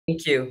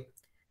Thank you.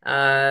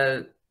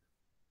 Uh,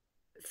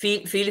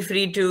 feel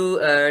free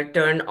to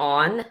turn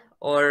on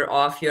or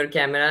off your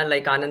camera.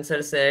 Like Anand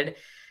sir said,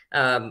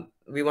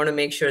 we want to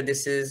make sure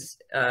this is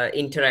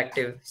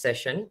interactive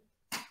session.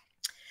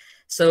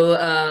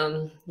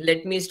 So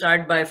let me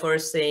start by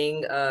first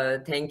saying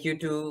thank you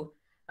to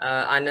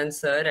Anand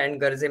sir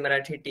and Garze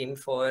Marathi team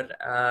for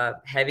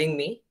having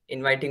me,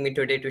 inviting me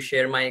today to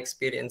share my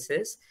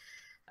experiences.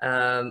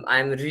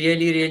 I'm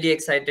really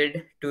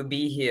excited to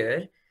be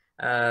here,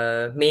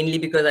 mainly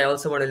because I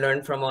also want to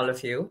learn from all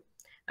of you.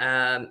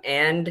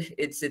 And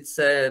it's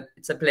a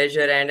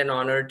pleasure and an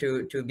honor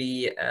to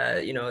be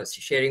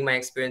sharing my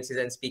experiences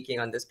and speaking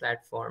on this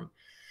platform.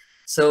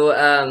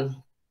 So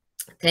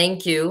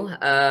thank you.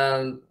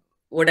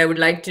 What I would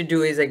like to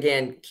do is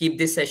again keep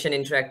this session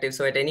interactive.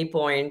 So at any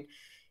point,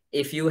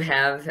 if you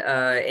have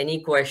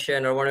any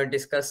question or want to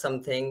discuss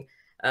something,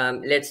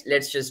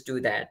 let's just do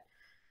that.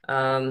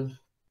 Um,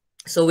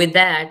 so with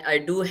that, I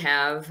do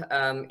have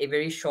a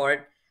very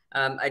short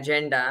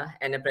agenda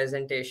and a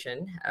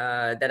presentation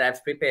that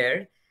I've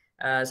prepared.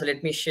 So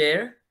let me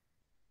share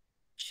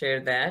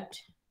that.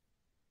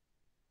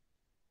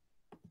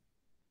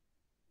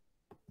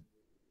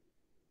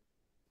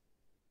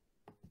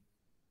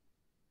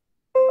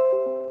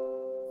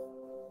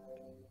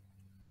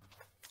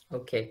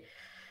 Okay.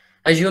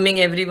 Assuming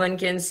everyone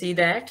can see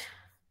that.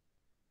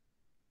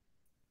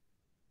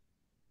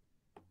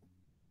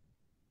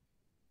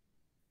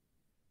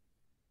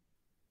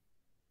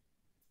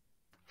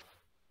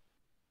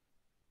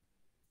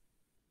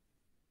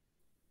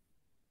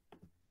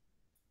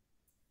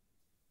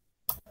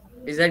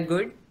 Is that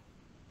good?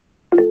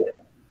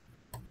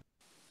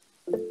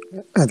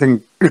 I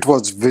think it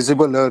was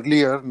visible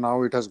earlier.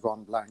 Now it has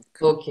gone blank.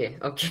 Okay.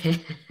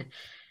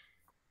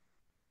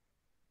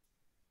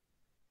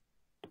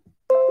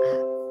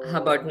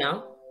 How about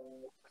now?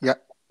 Yeah,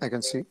 I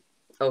can see.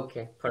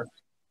 Okay,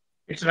 perfect.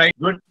 It's right.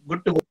 Good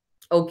to go.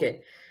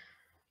 Okay.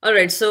 All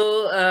right.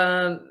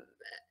 So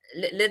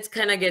let's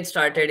kind of get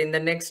started in the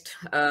next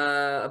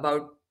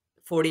about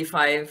 40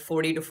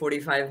 to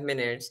 45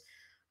 minutes.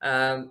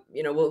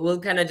 We'll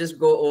kind of just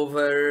go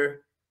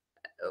over,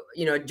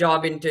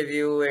 job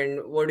interview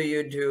and what do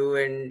you do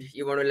and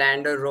you want to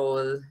land a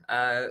role,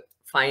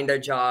 find a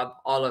job,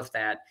 all of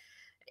that.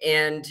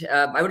 And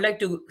I would like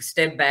to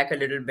step back a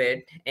little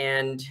bit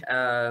and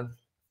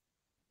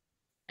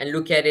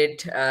look at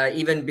it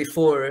even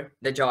before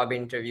the job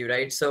interview,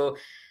 right? So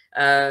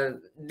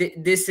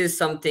this is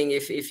something,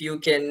 if you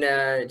can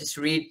just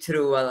read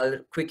through, I'll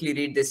quickly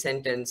read this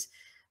sentence.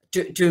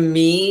 To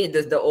me,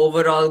 the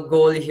overall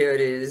goal here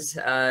is,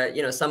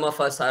 some of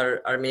us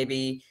are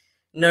maybe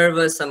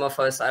nervous, some of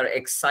us are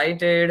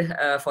excited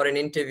for an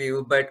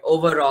interview, but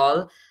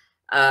overall,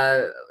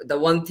 the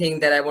one thing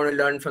that I want to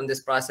learn from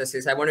this process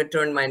is I want to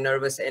turn my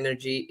nervous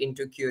energy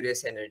into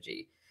curious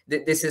energy.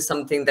 This is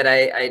something that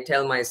I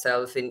tell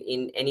myself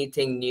in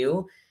anything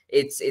new.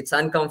 It's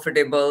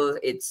uncomfortable,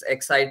 it's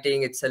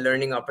exciting, it's a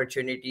learning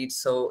opportunity.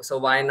 So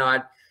why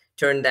not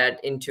turn that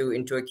into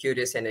a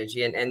curious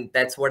energy? And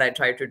that's what I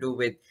try to do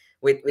with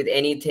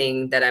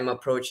anything that I'm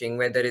approaching,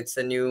 whether it's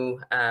a new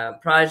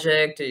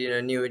project,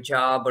 new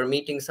job, or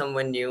meeting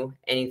someone new,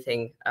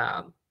 anything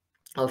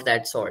of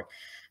that sort.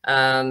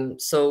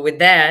 So with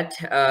that,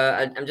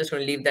 I'm just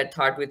going to leave that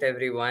thought with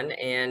everyone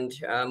and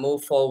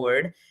move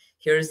forward.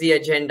 Here's the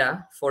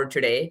agenda for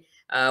today.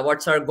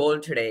 What's our goal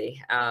today?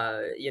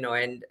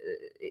 And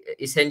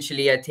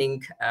essentially, I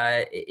think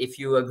if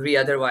you agree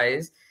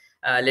otherwise,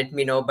 let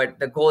me know. But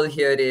the goal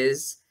here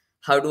is,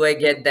 how do I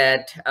get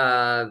that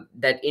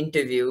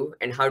interview,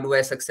 and how do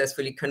I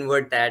successfully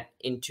convert that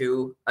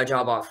into a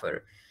job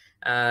offer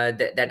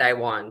that I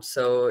want?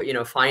 So,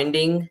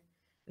 finding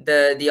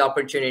the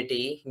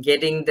opportunity,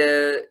 getting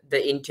the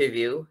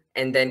interview,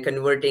 and then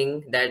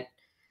converting that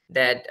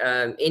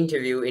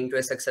interview into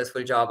a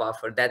successful job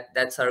offer.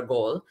 That's our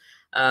goal.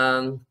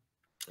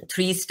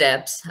 Three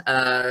steps.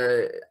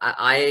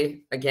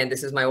 Again,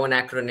 this is my own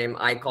acronym.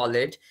 I call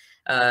it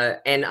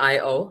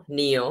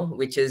NIO,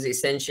 which is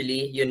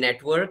essentially you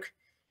network,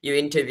 you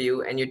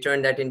interview, and you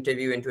turn that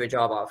interview into a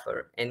job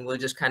offer. And we'll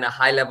just kind of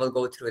high level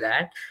go through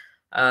that.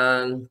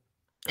 And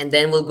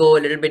then we'll go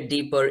a little bit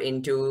deeper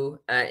into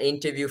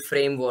interview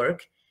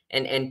framework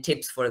and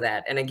tips for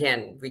that. And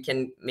again, we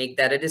can make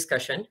that a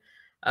discussion.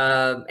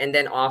 And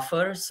then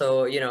offer.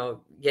 So,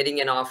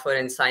 getting an offer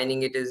and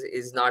signing it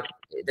is not,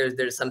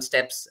 there's some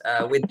steps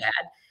with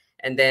that.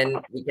 And then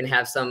we can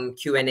have some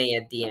Q&A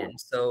at the end.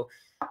 So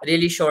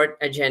really short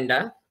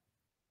agenda.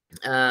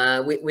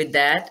 With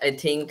that, I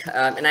think,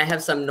 and I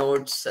have some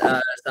notes,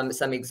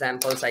 some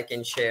examples I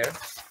can share.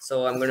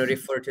 So I'm going to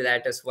refer to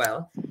that as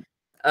well.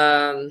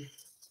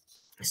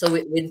 So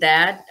with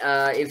that,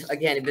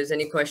 if there's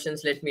any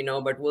questions, let me know,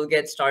 but we'll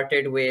get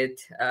started with,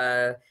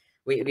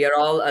 we are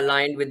all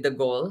aligned with the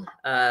goal.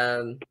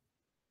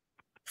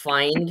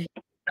 Find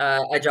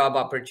a job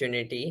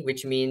opportunity,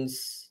 which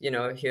means,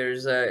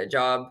 here's a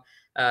job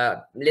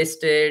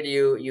listed,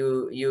 you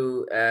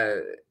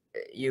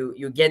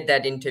get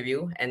that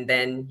interview, and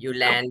then you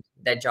land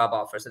that job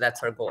offer. So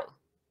that's our goal.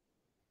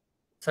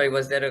 Sorry,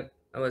 was there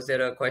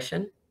a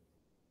question?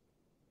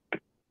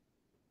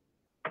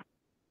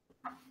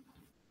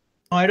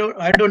 I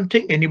don't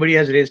think anybody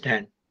has raised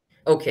hand.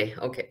 Okay,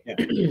 okay. Yeah.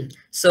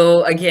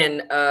 So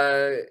again,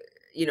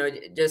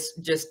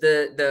 just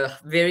the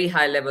very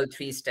high level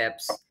three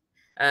steps.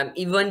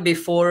 Even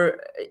before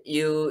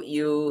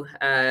you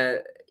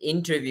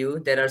interview,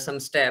 there are some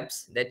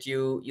steps that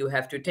you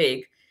have to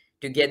take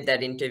to get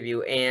that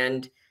interview.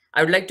 And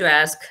I would like to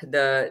ask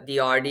the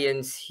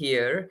audience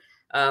here,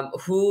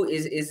 who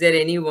is there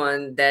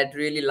anyone that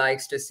really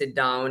likes to sit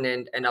down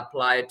and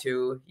apply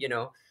to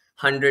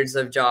hundreds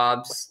of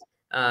jobs,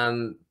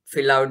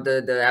 fill out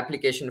the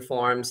application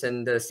forms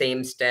and the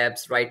same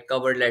steps, write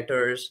cover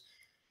letters?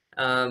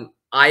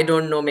 I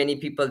don't know many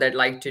people that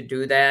like to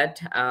do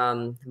that,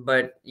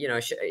 but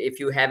if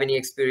you have any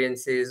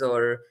experiences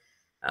or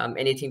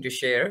anything to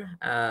share,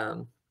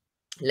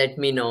 let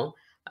me know.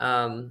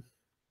 um,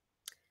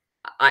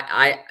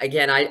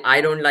 I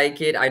don't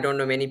like it. I don't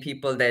know many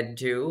people that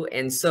do.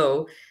 And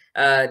so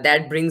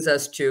that brings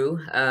us to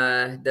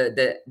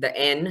the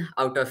N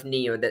out of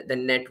Neo, the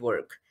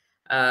network.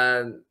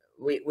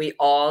 We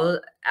all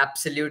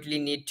absolutely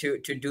need to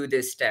do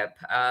this step.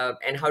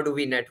 And how do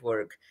we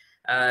network?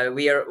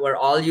 We're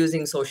all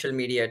using social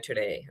media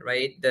today,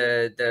 right?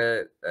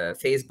 The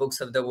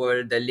Facebooks of the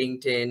world, the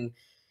LinkedIn,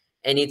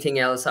 anything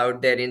else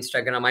out there,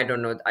 Instagram. I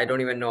don't know. I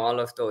don't even know all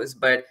of those,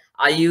 but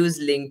I use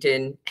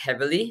LinkedIn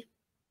heavily,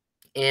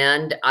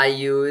 and I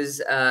use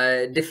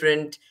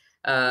different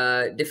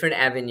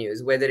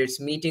avenues, whether it's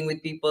meeting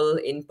with people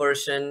in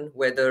person,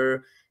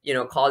 whether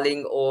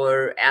calling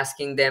or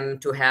asking them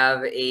to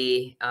have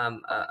a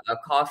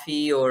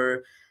coffee,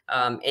 or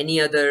any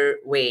other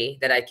way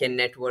that I can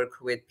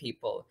network with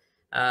people.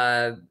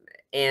 uh,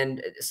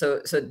 and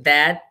so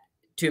that,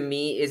 to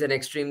me, is an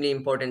extremely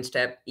important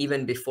step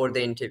even before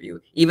the interview.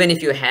 Even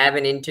if you have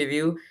an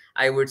interview,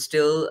 I would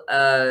still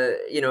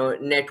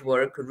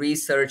network,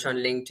 research on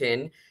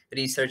LinkedIn,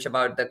 research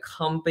about the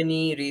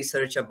company,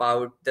 research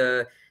about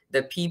the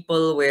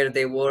people, where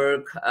they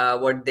work,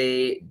 what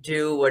they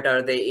do, what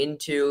are they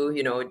into,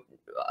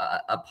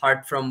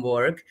 apart from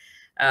work.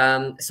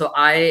 So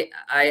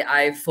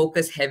I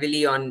focus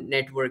heavily on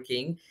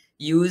networking,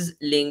 use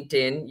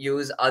LinkedIn,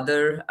 use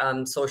other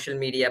social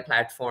media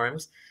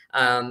platforms.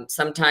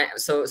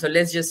 Sometimes, so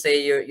let's just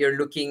say you're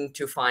looking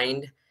to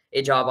find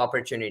a job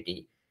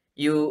opportunity.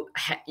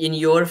 In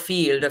your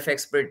field of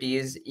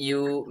expertise,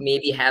 you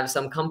maybe have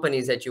some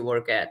companies that you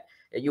work at,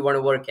 that you want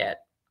to work at.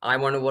 I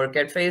want to work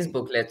at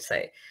Facebook, let's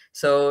say.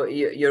 So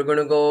you're going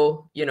to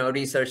go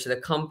research the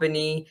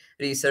company,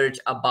 research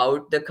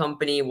about the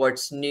company,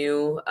 what's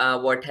new,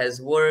 what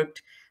has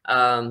worked,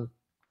 um,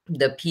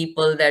 the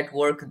people that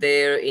work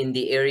there in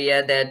the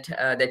area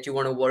that you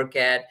want to work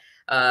at.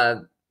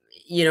 uh,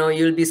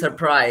 you'll be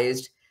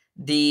surprised,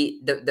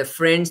 the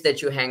friends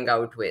that you hang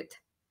out with.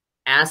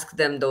 Ask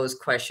them those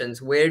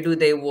questions. Where do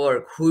they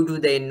work? Who do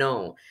they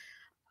know?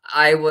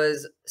 I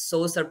was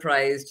so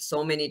surprised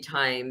so many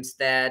times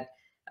that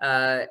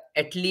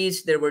at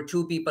least there were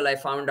two people I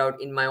found out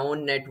in my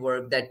own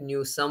network that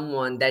knew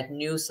someone that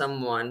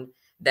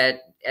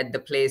at the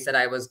place that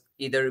I was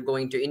either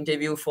going to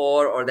interview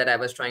for, or that I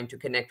was trying to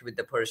connect with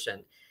the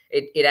person.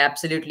 It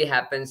absolutely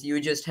happens.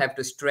 You just have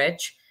to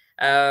stretch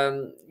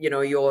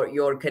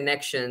your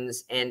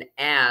connections and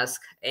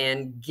ask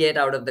and get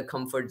out of the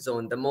comfort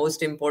zone. The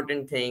most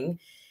important thing,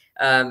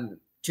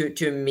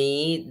 to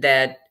me,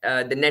 that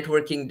the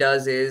networking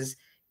does is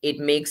it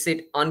makes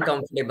it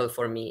uncomfortable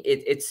for me.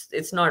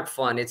 It's not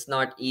fun, it's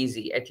not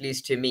easy, at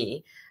least to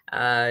me.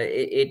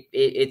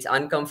 It's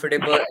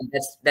uncomfortable, and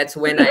that's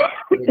when I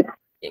started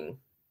networking.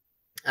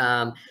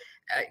 um,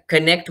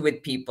 Connect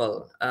with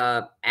people,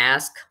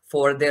 ask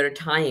for their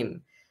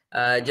time.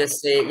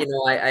 Just say,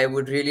 I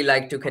would really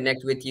like to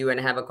connect with you and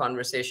have a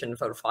conversation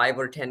for 5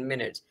 or 10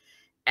 minutes.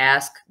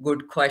 Ask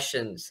good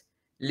questions,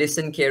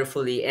 listen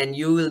carefully, and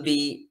you will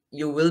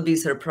be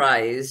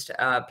surprised,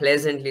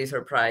 pleasantly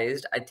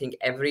surprised. I think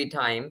every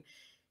time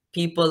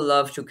people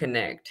love to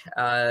connect,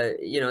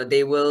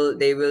 they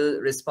will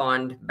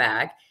respond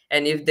back.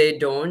 And if they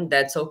don't,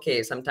 that's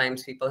okay.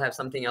 Sometimes people have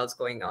something else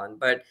going on,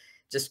 but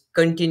just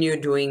continue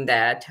doing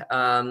that.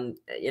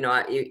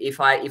 If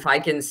I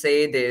can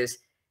say this: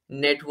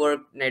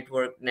 network,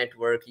 network,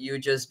 network. You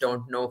just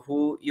don't know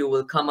who you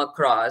will come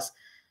across,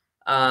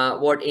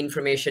 what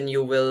information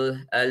you will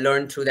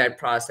learn through that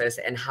process,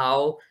 and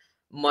how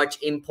much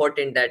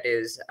important that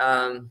is.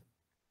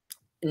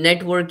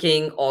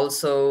 Networking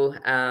also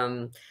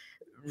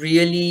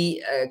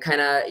really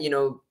kind of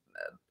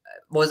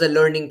was a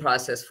learning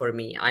process for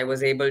me. I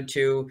was able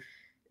to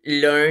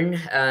learn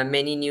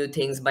many new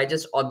things by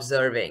just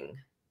observing,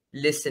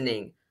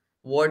 listening.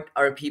 What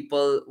are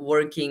people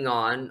working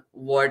on?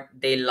 What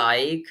they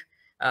like?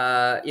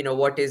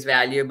 What is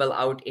valuable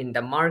out in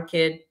the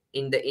market,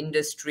 in the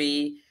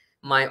industry?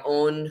 My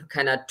own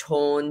kind of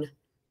tone,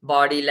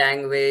 body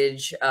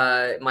language,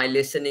 my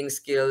listening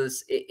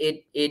skills.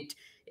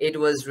 It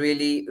was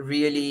really,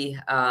 really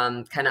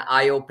kind of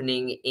eye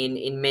opening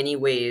in many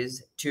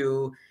ways,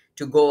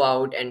 go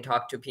out and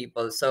talk to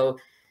people. So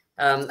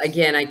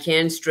again, I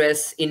can't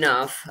stress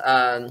enough,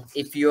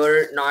 if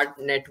you're not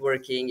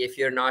networking, if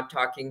you're not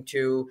talking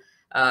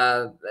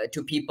uh,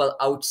 to people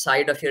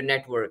outside of your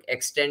network,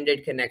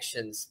 extended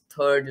connections,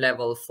 third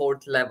level,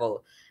 fourth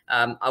level,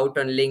 out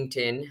on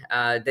LinkedIn,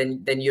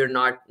 then you're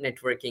not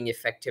networking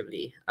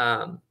effectively.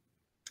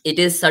 It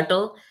is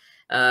subtle.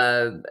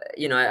 uh,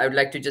 I would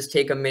like to just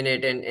take a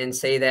minute and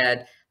say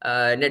that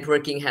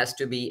networking has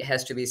to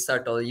be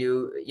subtle.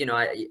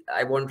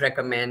 I won't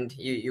recommend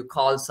you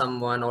call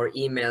someone or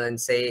email and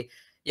say,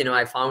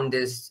 I found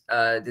this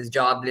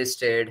job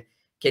listed,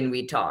 can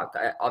we talk?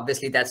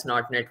 Obviously that's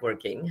not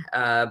networking.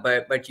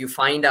 But you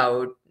find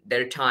out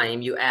their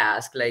time, you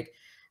ask like,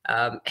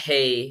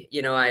 hey,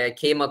 I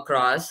came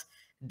across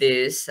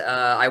this,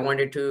 I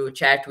wanted to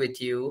chat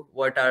with you,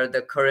 what are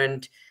the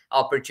current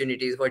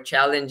opportunities, what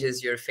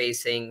challenges you're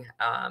facing,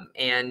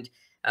 and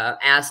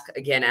ask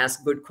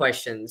good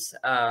questions.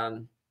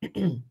 And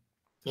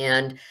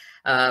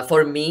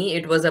for me,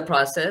 it was a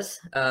process,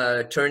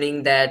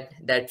 turning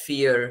that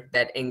fear,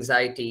 that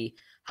anxiety.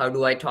 How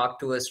do I talk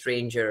to a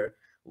stranger?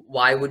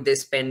 Why would they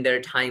spend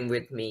their time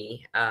with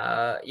me?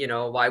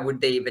 Why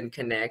would they even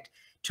connect?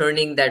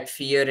 Turning that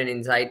fear and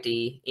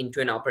anxiety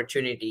into an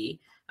opportunity,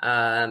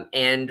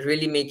 and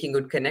really making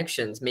good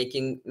connections,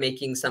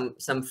 making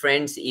some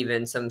friends,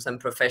 even some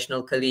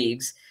professional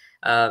colleagues,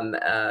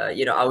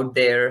 out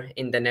there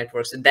in the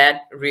network. So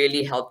that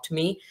really helped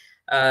me,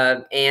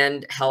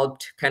 and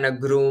helped kind of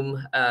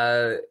groom,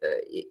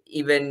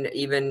 even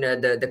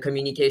the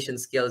communication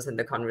skills and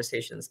the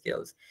conversation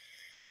skills.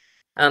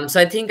 So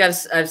I think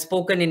I've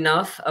spoken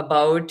enough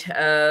about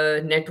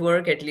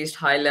network, at least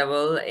high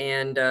level,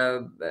 and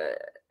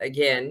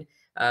again,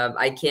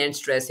 I can't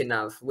stress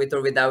enough. With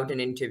or without an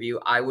interview,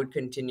 I would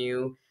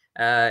continue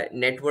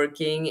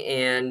networking,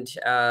 and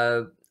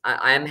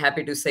I am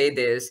happy to say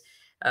this.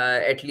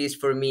 At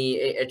least for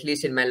me, at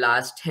least in my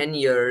last 10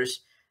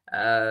 years,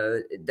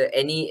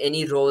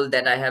 any role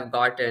that I have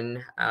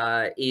gotten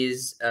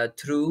is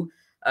through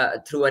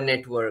a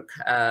network,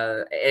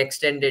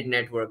 extended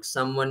network,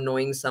 someone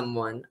knowing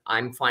someone.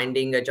 I'm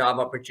finding a job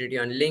opportunity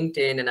on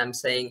LinkedIn and I'm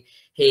saying,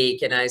 hey,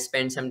 can I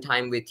spend some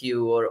time with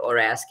you, or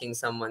asking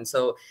someone.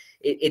 So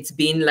it's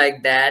been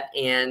like that,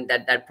 and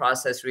that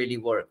process really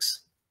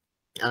works.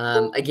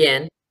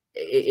 Again,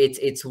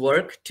 it's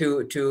work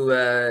to do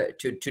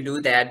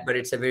that, but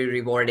it's a very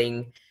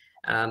rewarding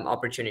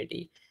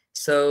opportunity.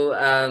 So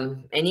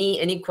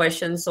any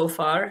questions so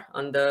far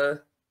on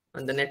the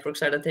network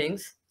side of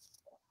things?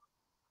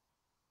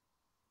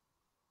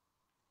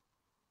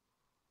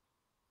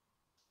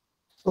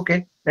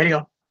 Okay, carry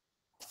on.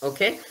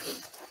 Okay.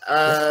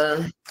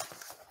 Yeah.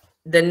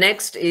 The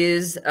next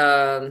is,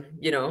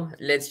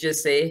 let's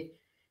just say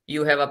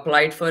you have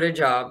applied for a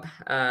job,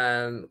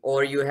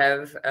 or you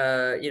have,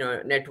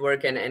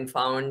 network and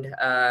found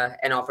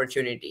an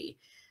opportunity.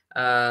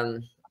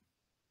 Um,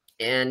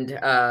 and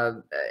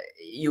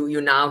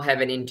you now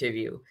have an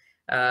interview.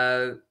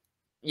 Uh,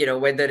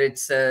 whether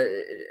it's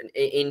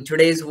in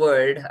today's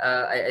world,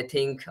 I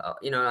think,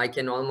 I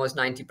can almost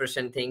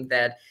 90% think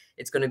that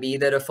it's going to be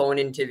either a phone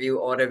interview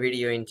or a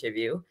video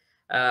interview,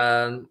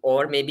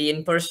 or maybe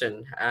in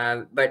person.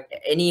 But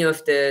any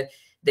of the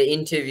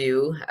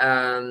interview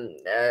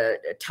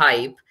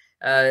type,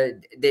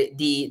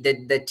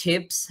 the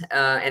tips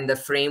and the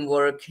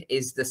framework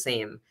is the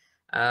same.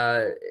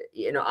 uh,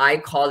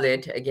 I call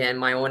it, again,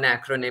 my own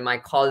acronym, I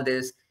call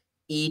this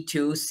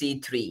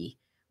E2C3.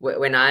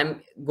 When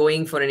I'm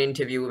going for an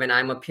interview, when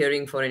I'm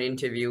appearing for an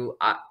interview,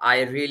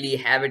 I really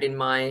have it in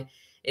my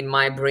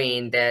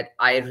brain that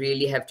I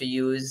really have to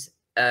use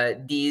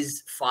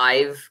these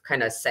five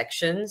kind of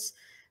sections,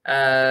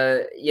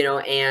 and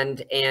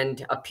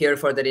appear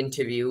for that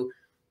interview.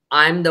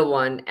 I'm the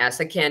one, as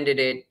a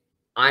candidate,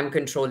 I'm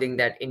controlling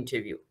that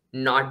interview,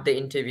 not the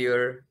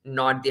interviewer,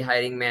 not the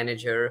hiring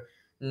manager,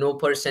 no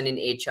person in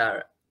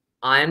HR.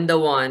 I'm the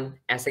one,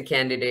 as a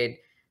candidate,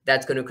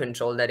 that's going to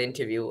control that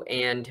interview.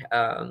 And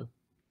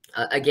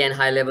again,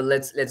 high level,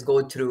 let's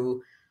go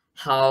through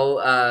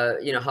how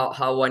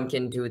one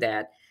can do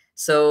that.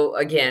 So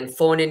again,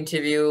 phone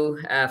interview,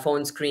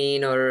 phone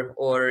screen,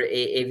 or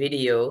a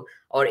video,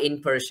 or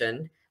in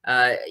person.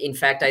 In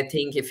fact, I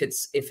think if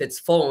it's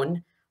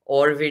phone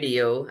or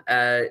video,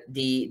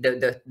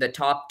 the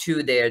top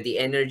two there, the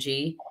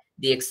energy,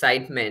 the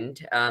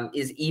excitement,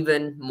 is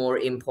even more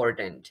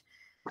important.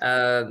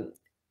 um,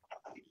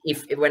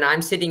 if when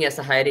I'm sitting as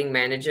a hiring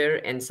manager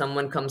and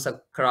someone comes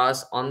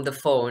across on the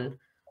phone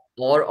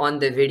or on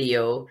the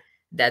video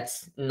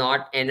that's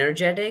not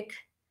energetic,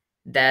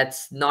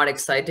 that's not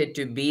excited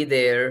to be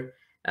there,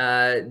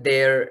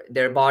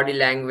 their body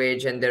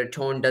language and their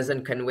tone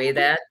doesn't convey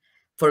that,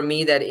 for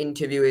me that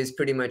interview is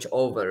pretty much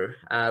over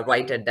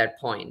right at that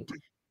point.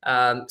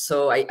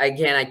 So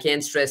again, I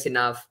can't stress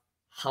enough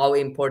how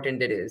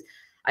important it is.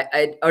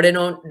 I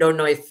don't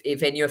know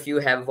if any of you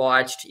have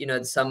watched,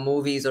 some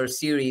movies or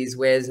series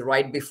where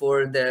right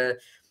before a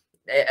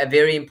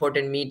very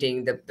important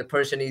meeting, the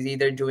person is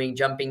either doing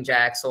jumping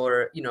jacks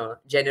or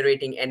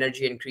generating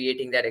energy and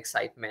creating that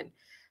excitement.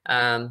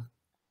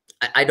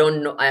 I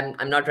don't know.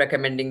 I'm not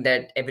recommending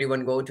that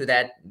everyone go to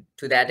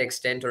that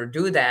extent or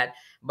do that.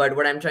 But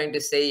what I'm trying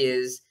to say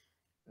is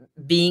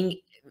being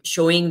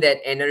showing that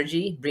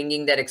energy,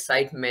 bringing that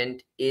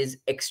excitement is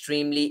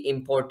extremely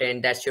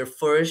important. That's your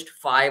first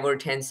 5 or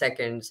 10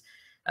 seconds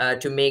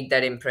to make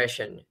that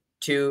impression.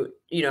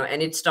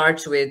 And it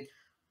starts with,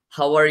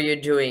 how are you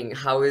doing?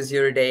 How is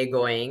your day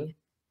going?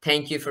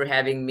 Thank you for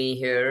having me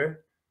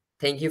here.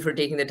 Thank you for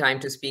taking the time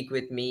to speak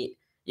with me.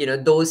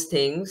 Those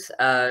things,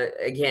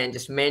 again,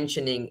 just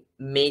mentioning,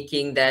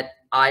 making that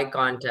eye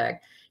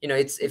contact.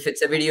 If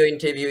it's a video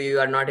interview, you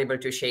are not able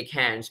to shake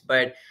hands,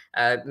 but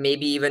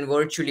maybe even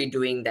virtually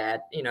doing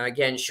that,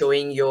 again,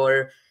 showing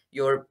that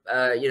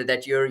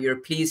you're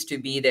pleased to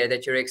be there,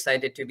 that you're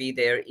excited to be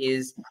there,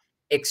 is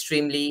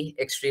extremely,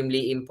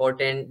 extremely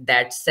important.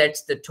 That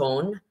sets the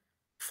tone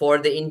for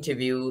the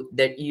interview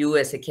that you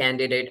as a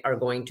candidate are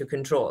going to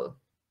control.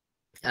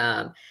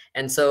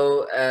 And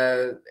so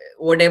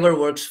whatever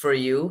works for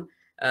you,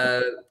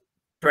 uh,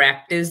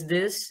 practice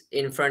this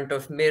in front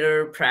of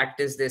mirror,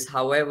 practice this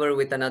however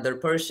with another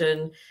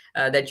person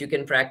that you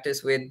can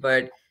practice with,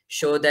 but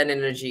show that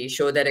energy,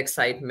 show that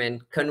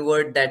excitement,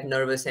 convert that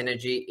nervous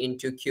energy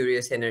into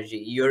curious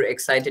energy. You're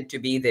excited to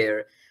be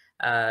there.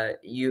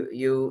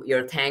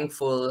 You're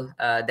thankful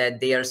that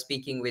they are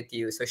speaking with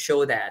you, so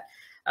show that.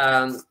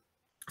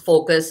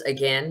 Focus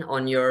again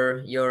on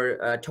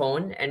your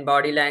tone and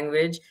body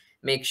language.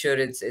 Make sure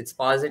it's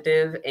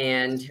positive,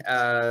 and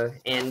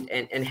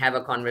have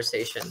a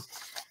conversation.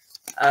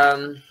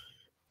 um,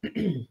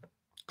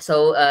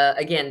 so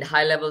again, the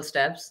high level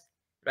steps,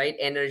 right?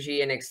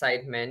 Energy and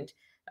excitement.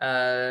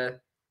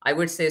 I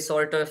would say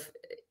sort of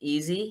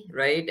easy,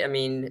 right? I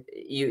mean,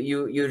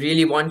 you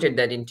really wanted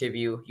that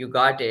interview, you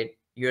got it,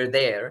 you're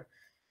there.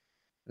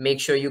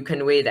 Make sure you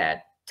convey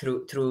that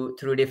through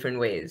different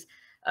ways.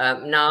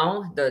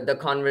 Now the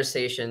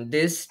conversation,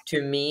 this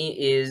to me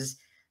is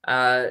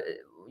uh,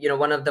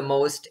 one of the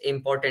most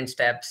important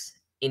steps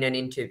in an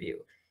interview.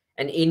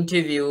 An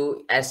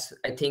interview, as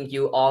I think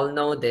you all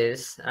know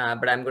this,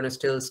 but I'm going to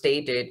still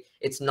state it,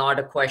 it's not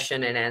a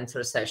question and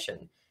answer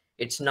session.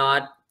 It's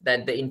not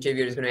that the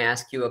interviewer is going to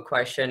ask you a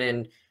question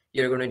and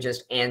you're going to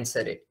just answer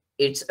it.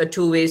 It's a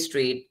two-way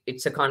street.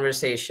 It's a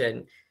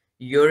conversation.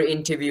 You're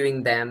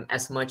interviewing them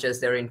as much as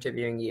they're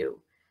interviewing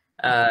you.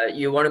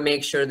 You want to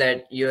make sure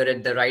that you're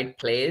at the right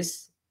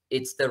place,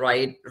 it's the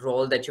right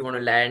role that you want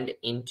to land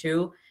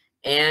into,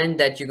 and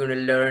that you're going to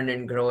learn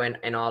and grow,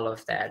 and all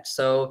of that.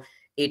 So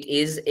it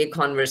is a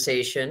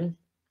conversation,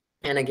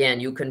 and again,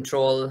 you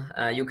control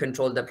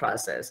the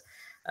process.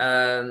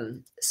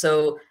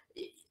 So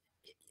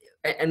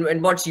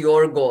and what's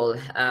your goal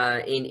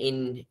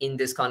in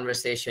this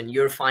conversation?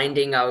 You're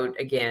finding out,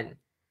 again,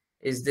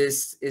 is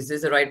this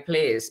the right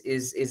place?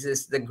 Is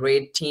this the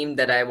great team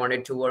that I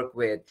wanted to work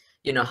with?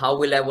 How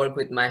will I work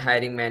with my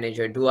hiring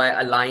manager? Do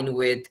I align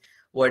with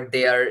what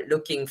they are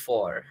looking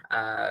for?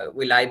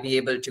 Will I be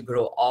able to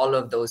grow? All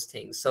of those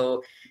things.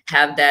 So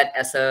have that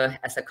as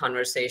a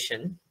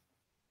conversation.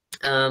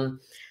 um,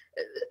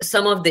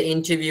 some of the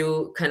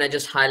interview kind of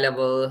just high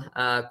level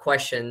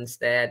questions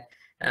that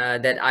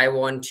I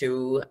want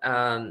to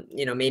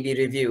maybe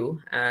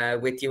review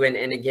with you, and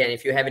again,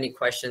 if you have any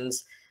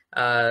questions,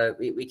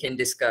 we can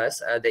discuss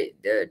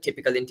the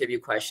typical interview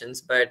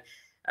questions. But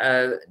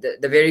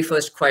the very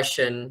first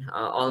question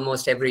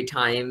almost every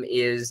time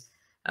is,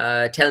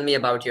 tell me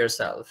about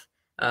yourself.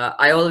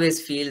 I always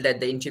feel that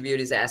the interviewer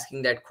is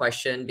asking that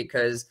question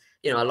because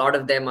a lot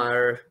of them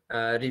are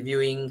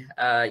reviewing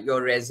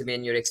your resume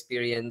and your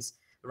experience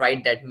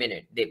right that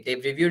minute.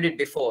 They've reviewed it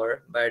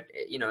before, but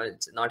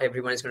it's not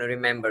everyone is going to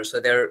remember, so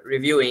they're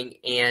reviewing,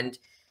 and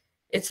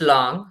it's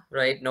long,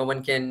 right? No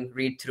one can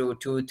read through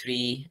 2,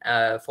 3,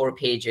 4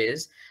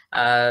 pages,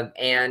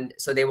 and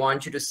so they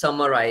want you to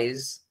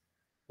summarize,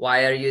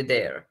 why are you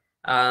there?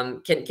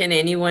 Can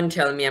anyone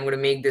tell me? I'm going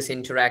to make this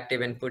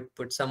interactive and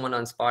put someone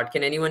on spot.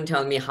 Can anyone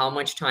tell me how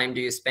much time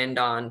do you spend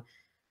on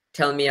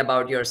tell me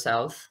about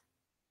yourself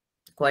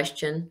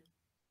question?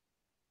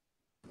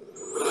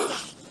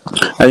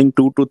 I think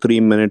 2 to 3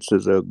 minutes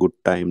is a good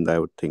time, I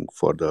would think,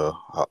 for the,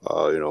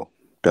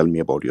 tell me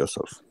about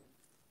yourself.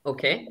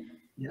 Okay.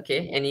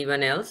 Okay.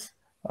 Anyone else?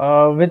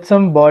 With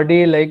some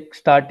body, like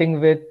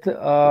starting with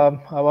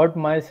about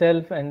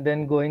myself and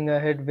then going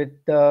ahead with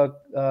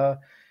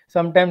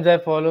sometimes I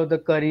follow the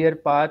career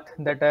path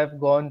that I've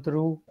gone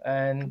through,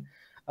 and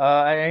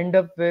I end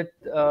up with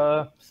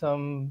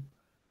some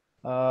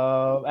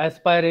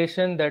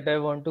aspiration that I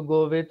want to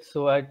go with.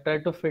 So I try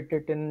to fit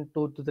it in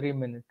 2 to 3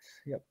 minutes.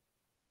 Yep.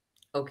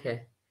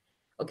 Okay.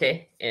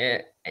 Okay.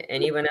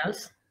 Anyone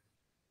else?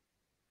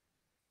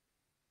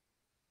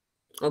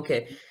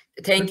 Okay.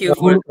 Thank you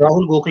for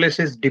Rahul Gokhale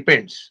says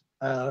depends.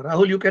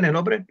 Rahul, you can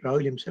elaborate.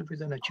 Rahul himself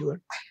is an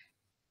achiever.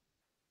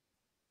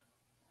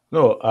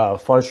 No,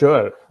 for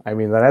sure. I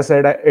mean, when I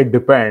said it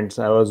depends,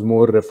 I was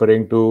more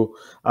referring to,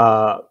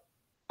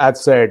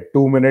 as said,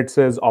 2 minutes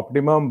is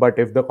optimum. But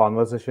if the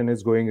conversation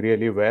is going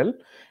really well,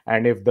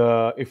 and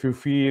if you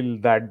feel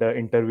that the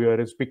interviewer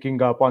is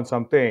picking up on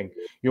something,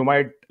 you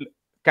might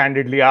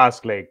candidly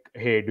ask, like,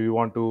 hey, do you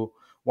want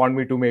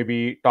me to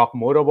maybe talk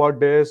more about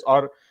this?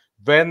 Or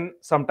when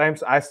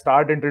sometimes I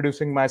start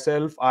introducing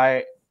myself,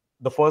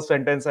 the first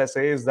sentence I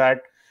say is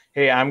that,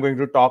 hey, I'm going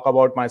to talk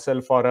about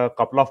myself for a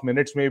couple of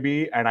minutes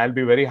maybe, and I'll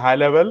be very high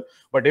level.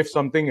 But if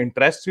something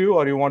interests you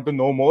or you want to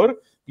know more,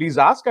 please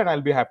ask and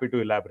I'll be happy to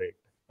elaborate.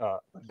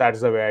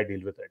 That's the way I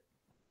deal with it.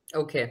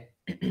 Okay.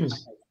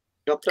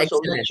 Dr.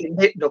 Somnath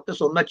Shinde, Dr.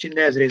 Somnath Shinde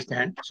has raised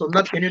hand.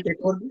 Somnath, can you take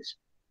over, please?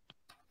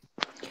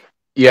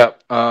 Yeah,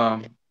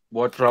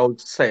 what Raul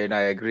said,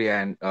 I agree.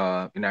 And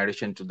in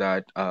addition to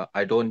that,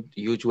 I don't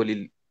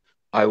usually,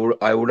 I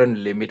wouldn't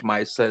limit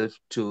myself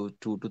to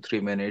 2 to 3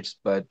 minutes,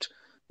 but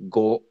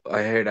go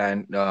ahead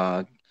and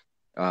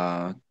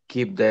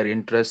keep their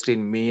interest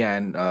in me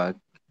and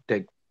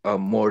take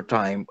more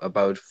time,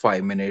 about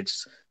 5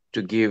 minutes,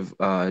 to give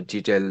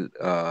detailed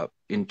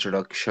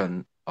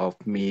introduction of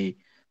me,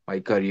 my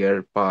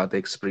career path,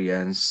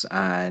 experience,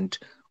 and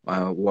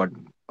what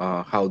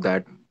how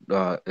that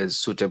is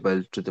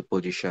suitable to the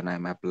position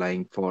I'm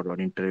applying for or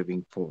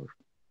interviewing for.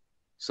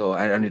 So,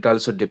 and it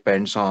also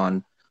depends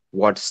on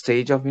what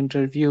stage of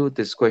interview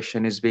this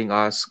question is being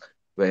asked,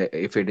 where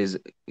if it is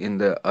in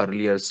the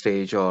earlier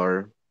stage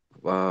or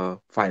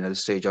final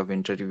stage of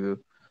interview,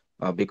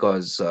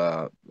 because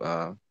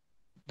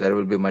there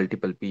will be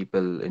multiple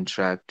people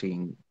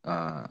interacting,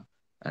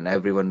 and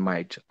everyone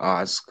might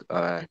ask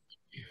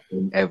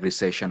in every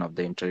session of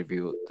the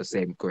interview the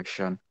same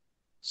question.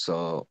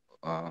 So,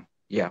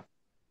 yeah.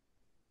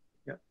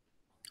 Yeah.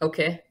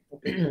 Okay.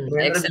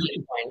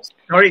 Excellent points.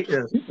 Sorry,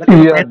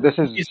 Yeah, this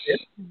is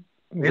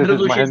Mahendra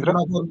Doshi is Mahendra.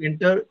 one of our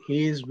mentor.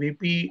 He is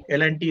VP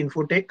L&T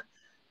Infotech.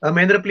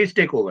 Mahendra, please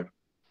take over.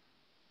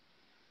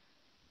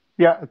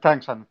 Yeah,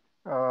 thanks, Anand.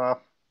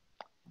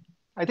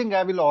 I think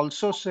I will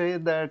also say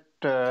that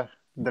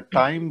the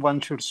time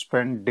one should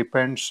spend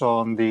depends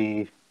on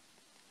the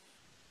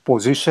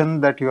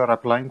position that you are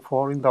applying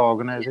for in the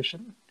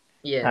organization,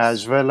 Yes.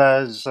 as well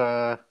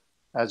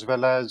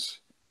as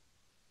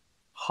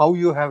how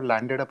you have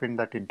landed up in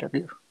that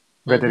interview,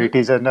 whether it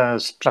is in a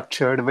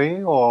structured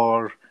way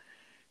or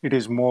it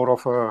is more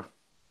of a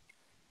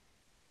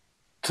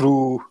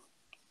through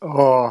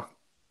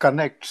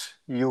connects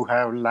you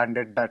have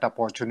landed that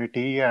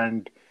opportunity,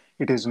 and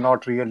it is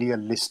not really a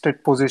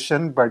listed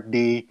position, but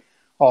the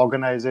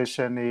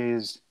organization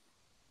is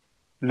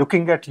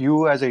looking at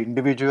you as an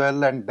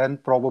individual and then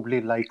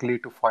probably likely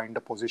to find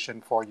a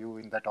position for you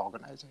in that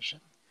organization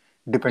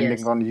depending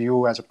Yes. on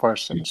you as a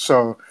person.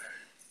 So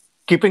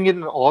keeping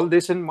in all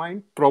this in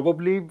mind,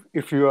 probably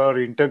if you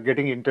are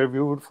getting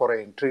interviewed for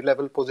an entry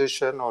level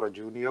position or a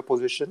junior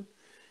position,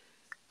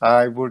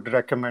 I would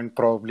recommend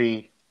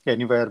probably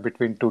anywhere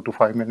between 2 to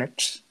 5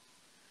 minutes.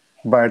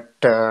 But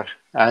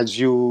if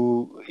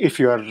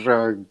you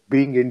are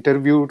being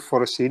interviewed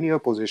for a senior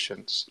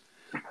positions,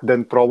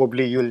 then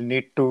probably you'll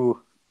need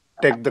to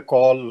take the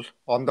call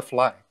on the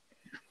fly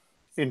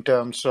in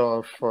terms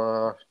of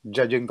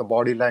judging the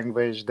body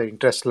language, the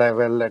interest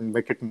level, and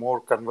make it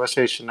more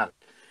conversational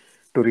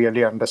to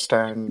really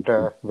understand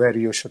where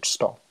you should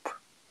stop.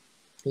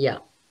 Yeah.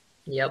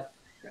 Yep.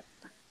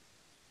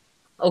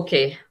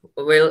 Okay.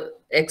 Well,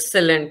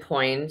 excellent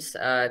points.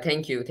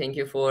 Thank you. Thank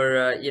you for,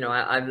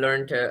 I've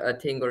learned a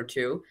thing or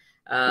two.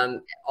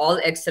 All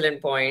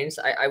excellent points.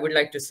 I would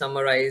like to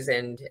summarize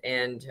and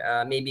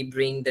maybe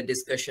bring the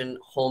discussion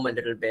home a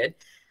little bit.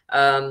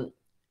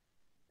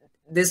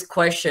 This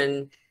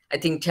question, I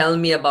think, tell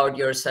me about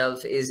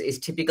yourself, is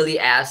typically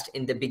asked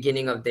in the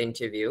beginning of the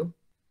interview.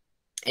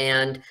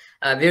 And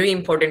very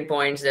important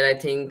points that I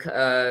think,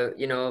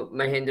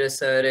 Mahendra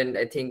sir and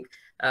I think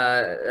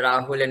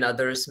Rahul and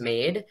others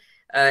made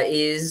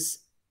is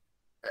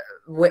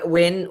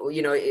when,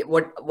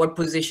 what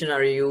position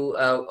are you,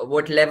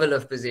 what level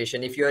of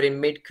position, if you're in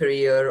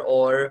mid-career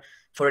or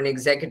for an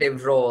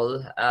executive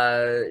role,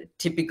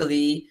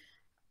 typically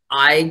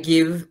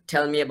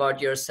tell me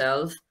about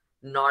yourself,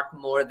 not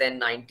more than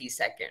 90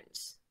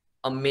 seconds,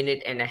 a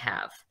minute and a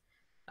half.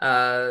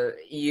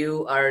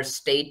 You are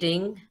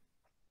stating,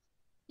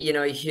 I'm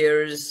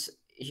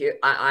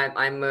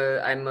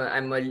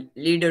a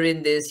leader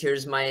in this.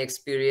 Here's my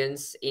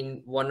experience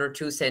in 1 or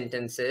 2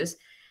 sentences,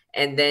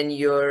 and then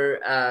you're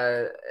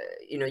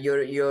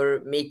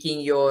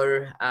making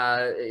your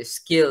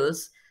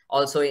skills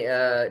also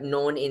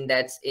known in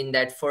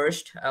that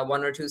first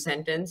 1 or 2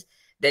 sentence.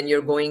 Then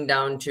you're going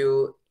down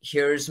to,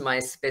 here's my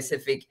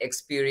specific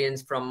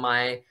experience from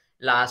my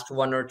last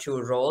 1 or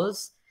 2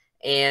 roles.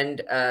 And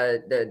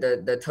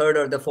the third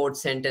or the fourth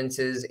sentence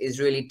is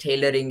really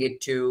tailoring it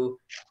to,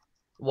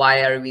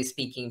 why are we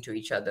speaking to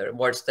each other,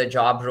 what's the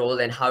job role,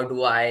 and how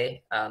do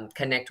I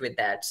connect with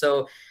that.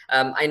 So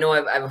I know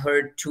I've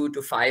heard 2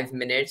 to 5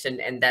 minutes,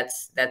 and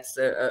that's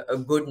a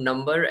good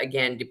number,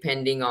 again,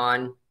 depending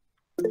on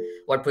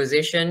what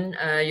position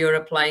you're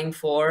applying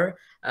for,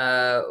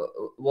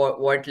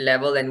 what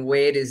level, and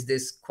where is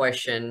this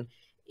question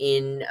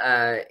in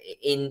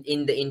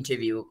the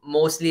interview.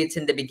 Mostly it's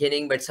in the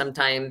beginning, but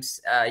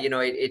sometimes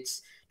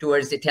it's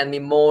towards the tell me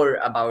more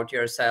about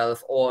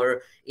yourself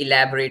or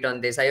elaborate on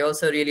this. I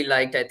also really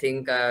liked, I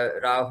think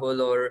Rahul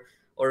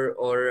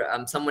or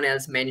someone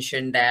else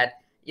mentioned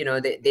that, you know,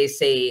 they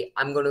say,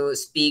 I'm going to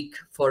speak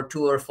for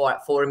 2 or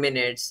 4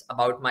 minutes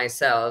about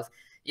myself,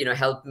 you know,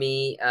 help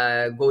me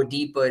go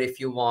deeper if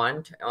you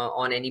want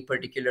on any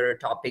particular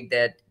topic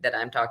that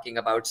I'm talking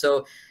about.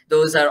 So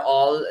those are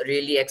all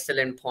really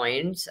excellent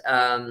points.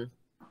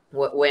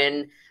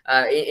 When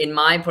in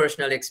my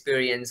personal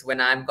experience,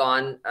 when I've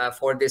gone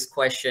for this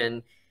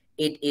question,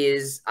 it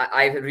is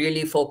I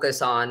really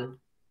focus on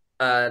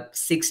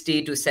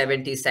 60 to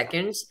 70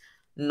 seconds,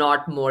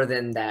 not more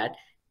than that.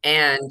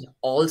 And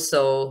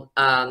also,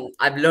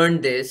 I've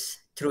learned this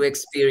through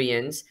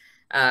experience.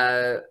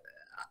 Uh,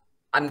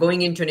 I'm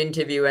going into an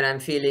interview and I'm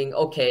feeling,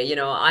 okay, you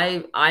know,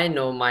 I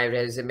know my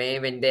resume.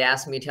 When they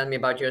ask me, tell me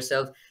about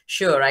yourself,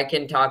 sure, I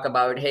can talk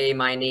about, hey,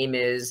 my name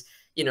is,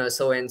 you know,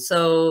 so and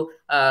so.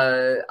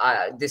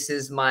 This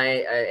is my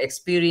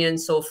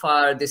experience so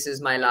far. This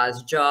is my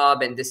last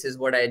job, and this is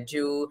what I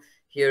do.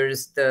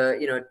 Here's the,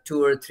 you know,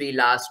 2 or 3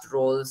 last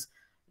roles.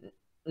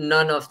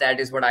 None of that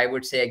is what I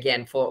would say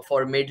again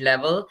for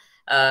mid-level.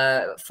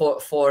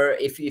 For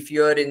if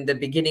you're in the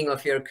beginning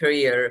of your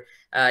career,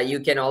 you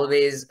can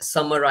always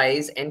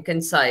summarize and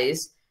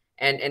concise,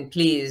 and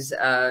please,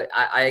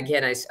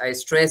 I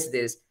stress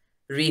this: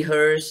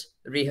 rehearse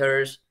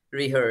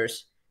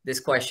this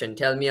question.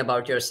 Tell me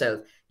about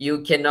yourself.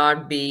 One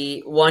cannot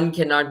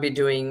be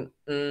doing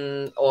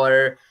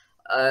or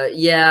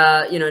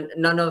yeah, you know,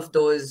 none of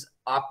those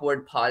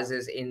awkward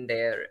pauses in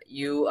there.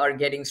 You are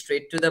getting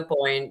straight to the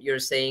point. You're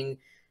saying,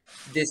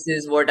 this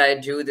is what I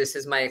do, this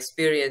is my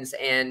experience,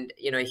 and,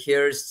 you know,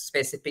 here's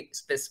specific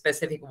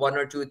 1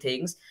 or 2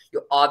 things.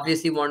 You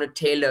obviously want to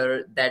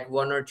tailor that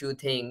 1 or 2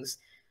 things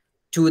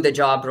to the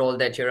job role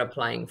that you're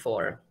applying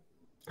for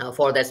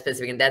that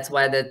specific. And that's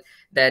why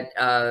that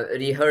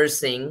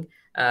rehearsing,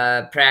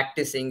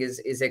 practicing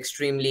is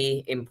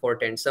extremely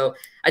important. So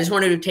I just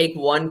wanted to take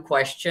one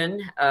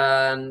question,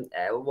 1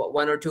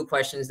 or 2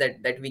 questions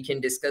that we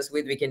can discuss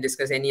with. We can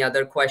discuss any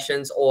other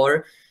questions,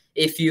 or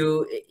if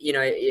you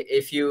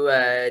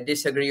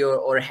disagree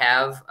or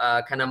have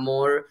kind of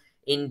more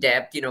in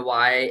depth, you know,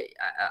 why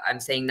I'm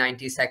saying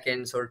 90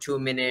 seconds or 2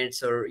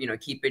 minutes, or, you know,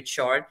 keep it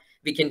short,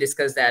 we can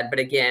discuss that. But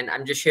again,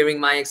 I'm just sharing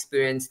my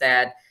experience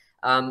that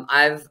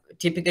I've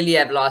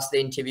lost the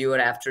interviewer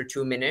after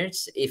 2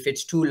 minutes if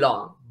it's too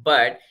long.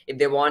 But if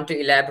they want to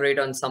elaborate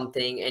on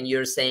something and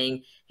you're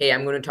saying, hey,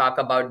 I'm going to talk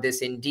about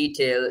this in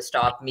detail,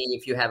 stop me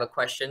if you have a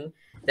question,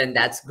 then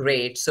that's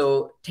great.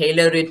 So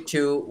tailor it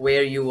to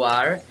where you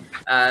are,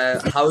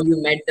 how you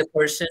met the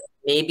person.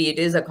 Maybe it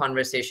is a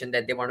conversation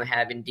that they want to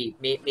have in deep.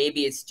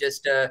 Maybe it's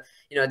just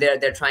you know,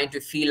 they're trying to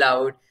feel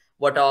out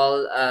what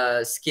all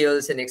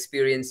skills and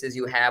experiences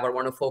you have, or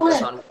want to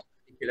focus on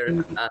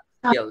particular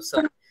skills.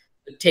 So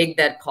take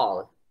that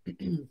call.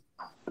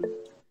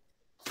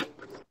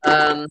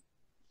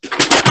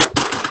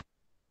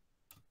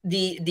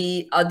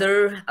 The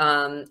other,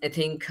 I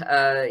think,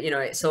 you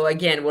know, so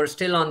again, we're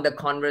still on the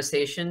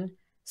conversation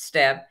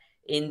step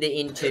in the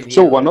interview.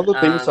 So one of the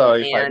things, if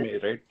I may,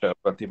 right,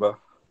 Pratibha?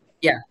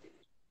 Yeah.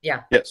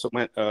 So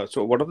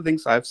one of the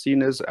things I've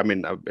seen is, I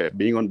mean,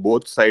 being on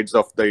both sides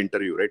of the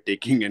interview, right,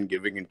 taking and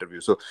giving interview.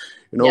 So,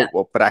 you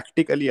know,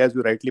 practically, as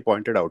you rightly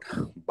pointed out,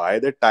 by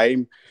the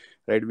time,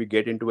 right, we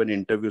get into an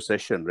interview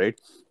session, right,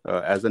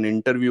 as an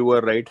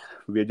interviewer, right,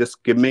 we're just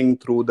skimming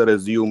through the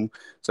resume.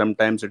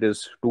 Sometimes it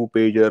is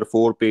 2-pager,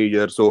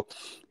 4-pager. So,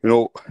 you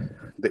know,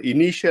 the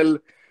initial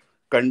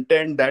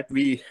content that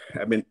the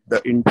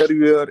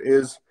interviewer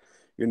is,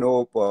 you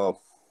know,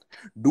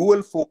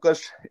 dual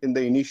focus in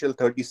the initial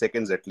 30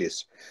 seconds at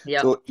least.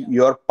 So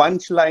your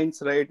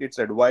punchlines, right, it's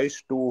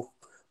advised to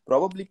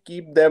probably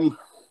keep them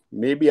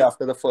maybe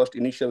after the first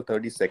initial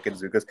 30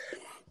 seconds, because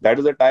that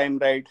is the time,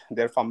 right,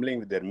 they're fumbling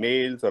with their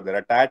mails or their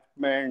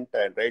attachment,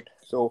 and right.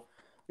 So,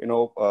 you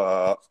know,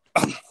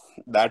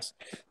 that's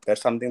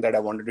something that I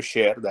wanted to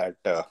share, that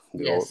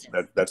you know,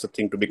 that's a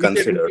thing to be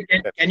considered.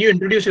 Can you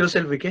introduce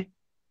yourself, VK?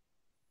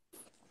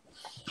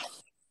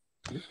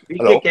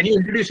 Hello? Can you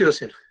introduce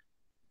yourself?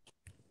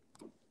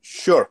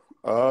 Sure.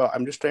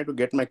 I'm just trying to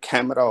get my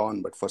camera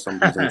on, but for some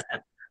reason.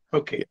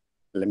 Okay. Yeah,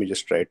 let me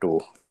just try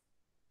to.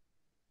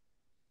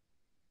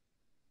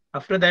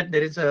 After that,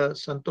 there is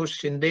Santosh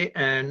Shinde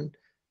and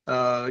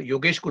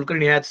Yogesh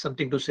Kulkarni has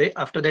something to say.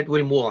 After that,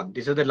 we'll move on.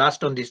 These are the last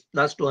two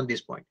on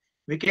this point.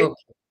 VK? Okay.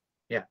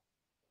 Yeah.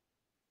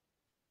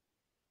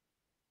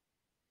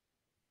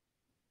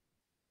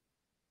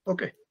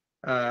 Okay.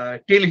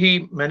 Till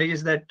he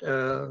manages that,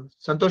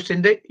 Santosh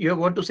Shinde, you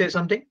want to say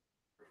something?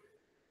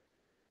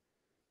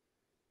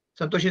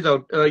 Santosh is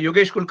out.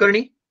 Yogesh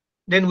Kulkarni,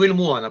 then we'll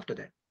move on after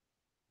that.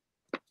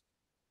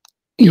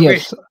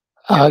 Yogesh.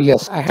 Yes,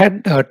 yes, I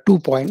had 2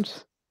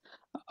 points.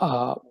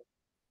 One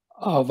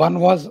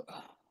was,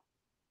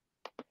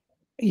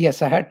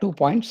 yes, I had 2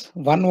 points.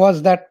 One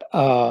was that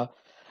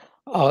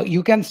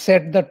you can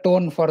set the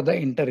tone for the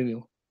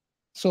interview.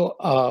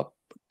 So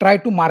try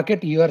to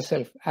market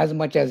yourself as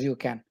much as you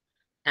can.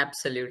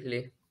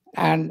 Absolutely.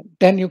 and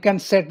then you can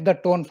set the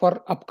tone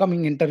for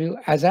upcoming interview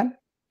as an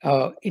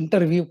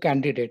interview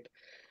candidate.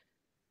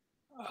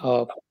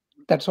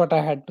 That's what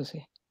I had to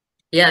say.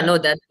 Yeah, no,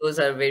 those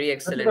are very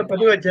excellent.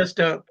 Pratibha, just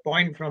a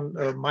point from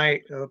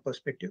my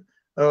perspective.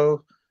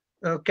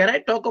 Can I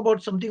talk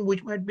about something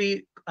which might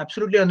be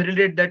absolutely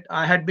unrelated, that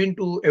I had been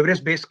to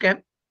Everest Base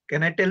Camp?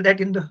 Can I tell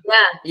that in the?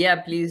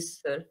 Yeah,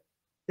 please, sir.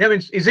 Yeah,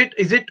 means is it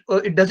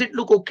does it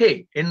look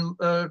okay? In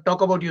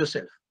talk about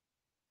yourself.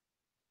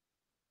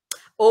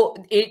 Oh,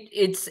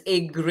 it's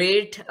a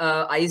great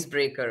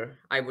icebreaker,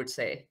 I would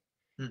say.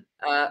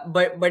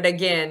 But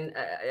again,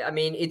 I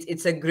mean,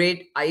 it's a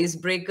great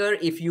icebreaker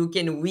if you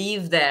can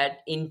weave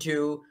that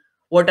into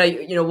what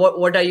are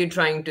what are you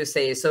trying to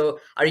say. So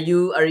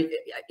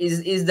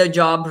is the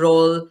job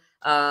role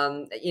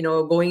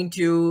going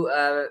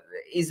to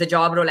is the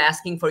job role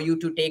asking for you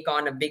to take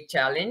on a big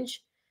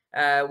challenge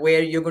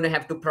where you're going to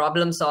have to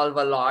problem solve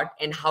a lot,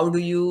 and how do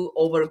you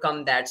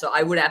overcome that? So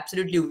I would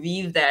absolutely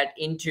weave that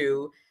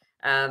into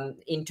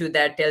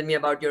that. Tell me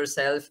about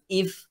yourself,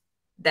 if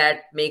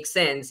that makes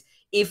sense.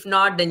 If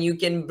not, then you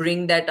can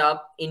bring that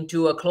up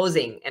into a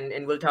closing,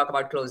 and we'll talk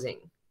about closing.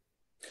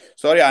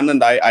 Sorry,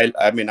 Anand,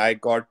 I mean, I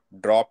got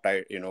dropped.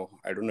 I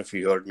don't know if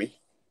you heard me.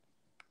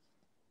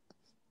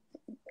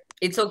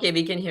 It's okay,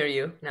 we can hear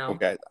you now.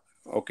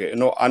 Okay.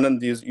 No,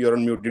 Anand, you're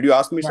on mute. Did you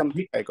ask me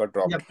something? I got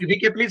dropped. Yeah,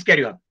 VK, please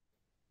carry on.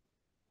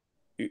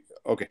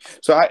 Okay,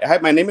 so hi,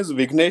 my name is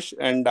Vignesh,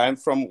 and I'm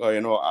from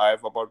I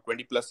have about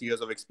 20 plus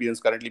years of experience,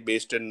 currently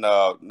based in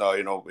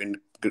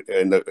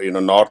in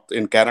the north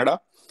in Canada,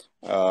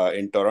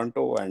 in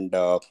Toronto, and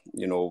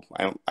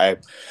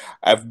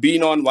I've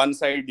been on one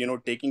side,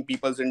 taking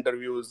people's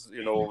interviews,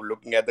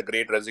 looking at the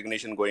great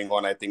resignation going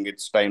on. I think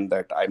it's time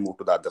that I move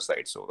to the other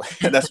side. So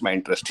that's my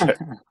interest here.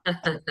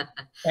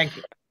 Thank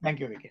you,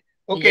 VK.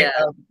 Okay, yeah.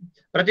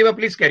 Pratibha,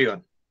 please carry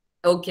on.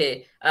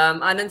 Okay,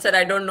 Anand sir,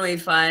 I don't know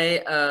if I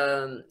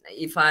answered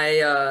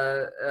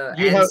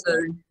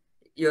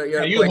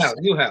your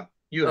question. You have.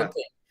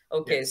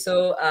 Okay.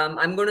 So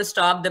I'm going to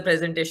stop the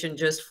presentation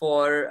just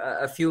for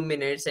a few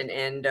minutes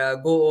and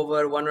go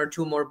over one or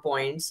two more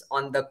points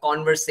on the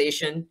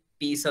conversation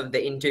piece of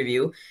the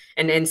interview.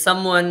 And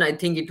someone, I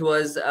think it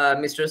was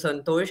Mr.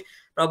 Santosh,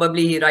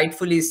 probably he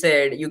rightfully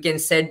said you can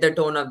set the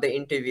tone of the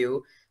interview.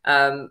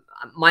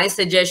 My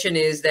suggestion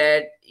is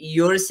that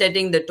you're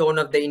setting the tone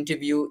of the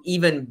interview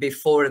even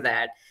before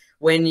that.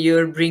 When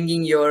you're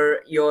bringing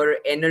your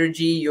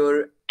energy,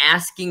 you're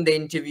asking the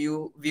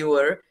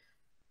interviewer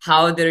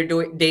how their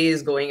day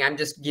is going. I'm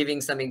just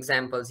giving some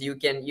examples. You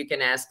can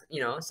ask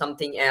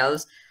something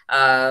else,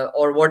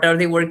 or what are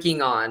they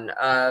working on,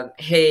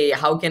 hey,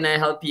 how can I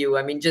help you?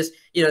 I mean, just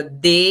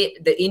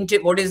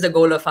what is the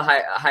goal of a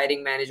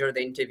hiring manager or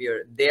the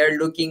interviewer? They're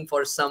looking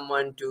for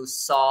someone to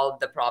solve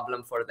the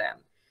problem for them,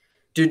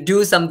 to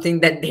do something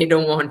that they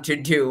don't want to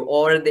do,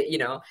 or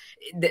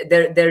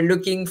they're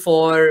looking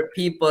for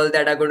people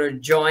that are going to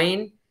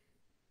join,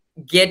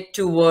 get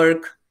to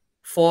work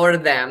for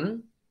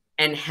them,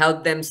 and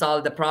help them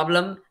solve the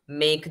problem,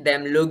 make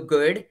them look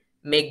good,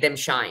 make them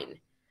shine.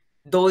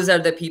 Those are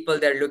the people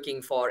they're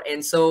looking for.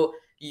 And so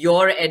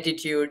your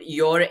attitude,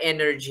 your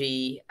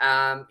energy,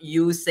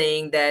 you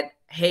saying that,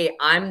 hey,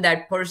 I'm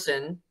that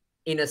person,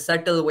 in a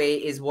subtle way,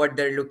 is what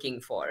they're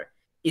looking for,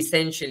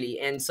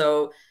 essentially. And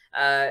so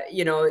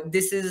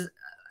this is,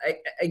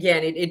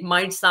 again, it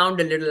might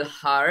sound a little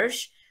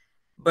harsh,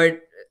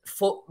 but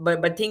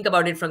think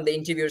about it from the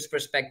interviewer's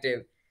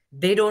perspective.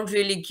 They don't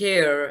really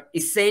care,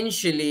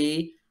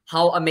 essentially,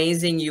 how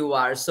amazing you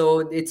are.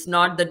 So it's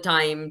not the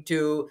time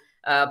to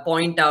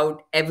point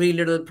out every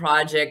little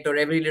project or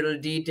every little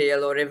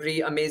detail or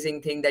every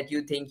amazing thing that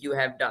you think you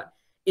have done.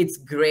 It's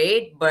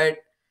great, but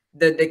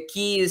the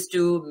key is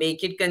to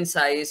make it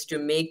concise,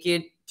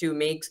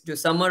 to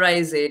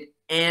summarize it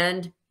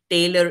and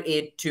tailor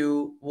it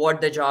to what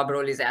the job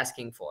role is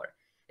asking for.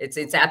 It's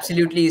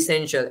absolutely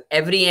essential.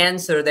 Every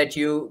answer that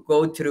you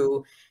go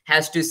through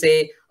has to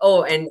say,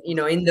 oh, and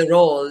in the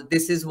role,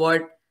 this is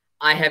what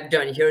I have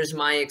done, here's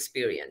my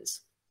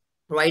experience,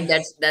 right?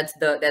 That's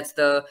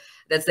the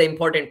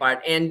important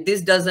part. And this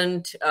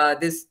doesn't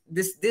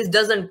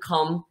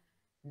come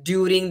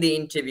during the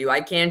interview.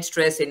 I can't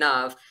stress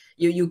enough,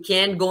 you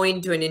can't go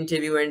into an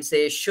interview and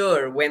say,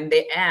 sure, when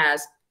they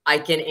ask, I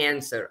can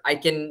answer, I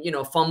can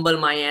fumble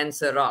my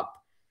answer up.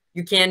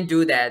 You can't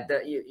do that.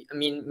 I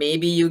mean,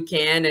 maybe you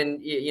can,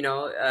 and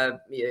you'll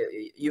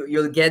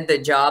get the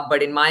job,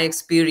 but in my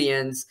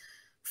experience,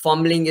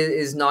 fumbling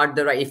is not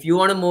the right. If you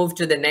want to move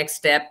to the next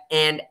step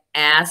and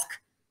ask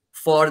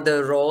for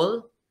the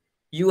role,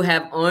 you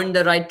have earned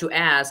the right to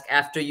ask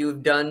after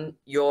you've done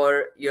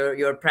your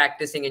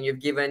practicing and you've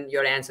given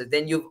your answers.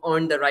 Then you've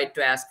earned the right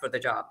to ask for the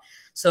job.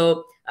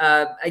 So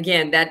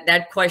again,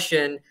 that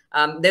question,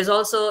 there's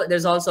also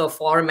a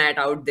format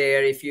out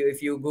there. If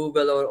you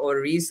Google or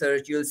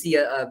research, you'll see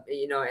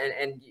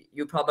and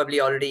you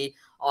probably already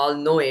all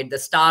know it, the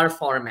STAR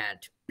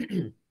format.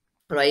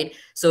 Right?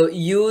 So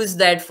use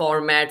that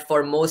format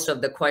for most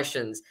of the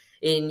questions.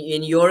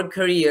 in your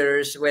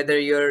careers, whether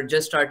you're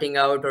just starting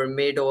out or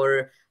mid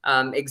or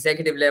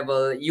executive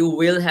level, you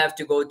will have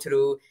to go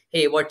through,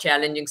 hey, what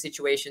challenging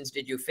situations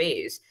did you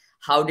face?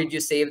 How did you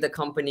save the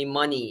company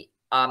money?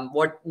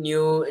 What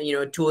new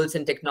tools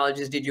and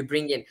technologies did you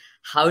bring in?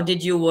 How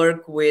did you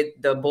work with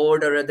the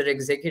board or other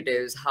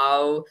executives?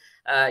 How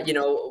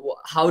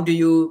do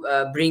you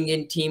bring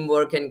in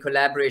teamwork and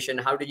collaboration?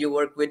 How do you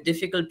work with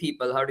difficult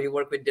people? How do you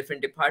work with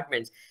different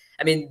departments?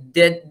 I mean,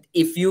 that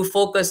if you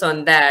focus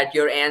on that,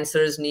 your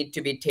answers need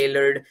to be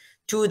tailored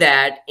to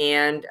that.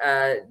 And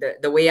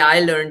the way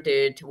I learned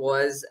it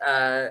was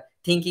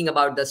thinking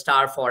about the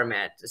star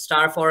format. The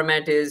star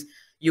format is,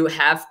 you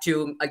have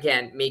to,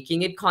 again,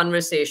 making it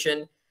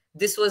conversation.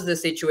 This was the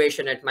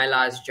situation at my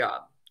last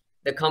job.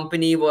 The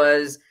company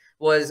was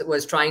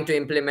trying to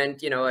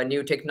implement a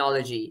new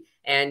technology,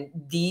 and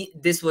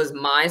this was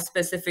my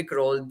specific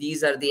role.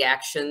 These are the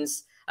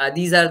actions.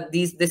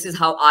 This is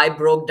how I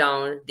broke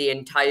down the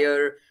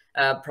entire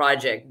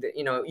project.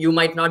 You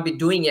might not be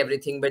doing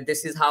everything, but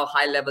this is how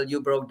high level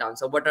you broke down.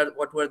 So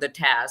what were the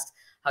tasks?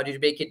 How did you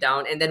break it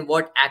down? And then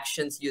what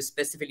actions you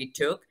specifically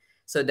took?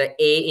 So the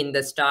A in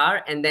the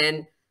star, and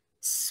then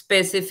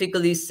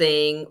specifically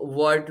saying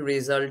what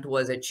result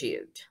was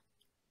achieved.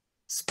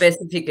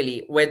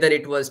 Specifically, whether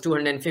it was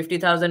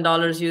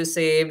 $250,000 you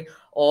saved,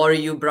 or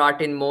you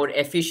brought in more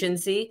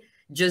efficiency.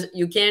 Just,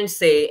 you can't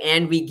say,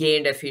 and we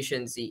gained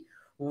efficiency.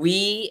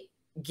 We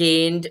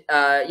gained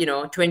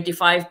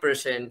 25%,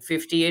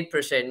 58%,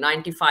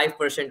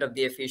 95% of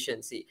the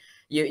efficiency.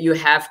 You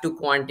have to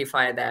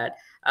quantify that.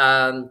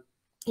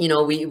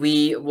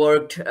 We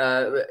worked,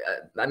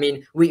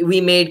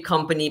 we made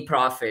company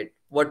profit.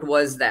 What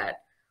was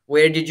that?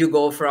 Where did you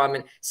go from?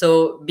 And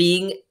so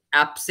being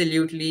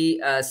absolutely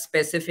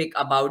specific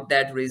about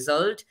that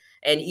result.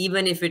 And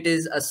even if it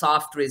is a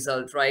soft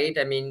result, right?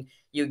 I mean,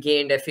 you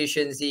gained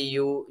efficiency,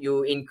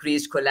 you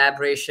increased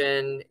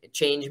collaboration,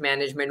 change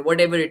management,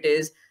 whatever it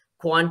is,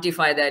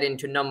 quantify that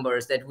into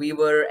numbers. That we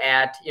were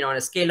at, on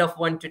a scale of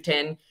 1 to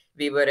 10,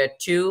 we were at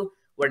 2.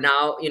 We're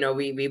now,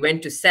 we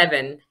went to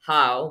 7.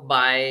 How?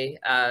 By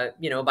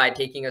by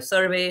taking a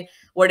survey,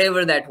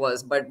 whatever that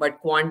was. But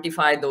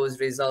quantify those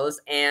results.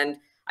 And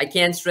I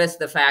can't stress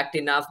the fact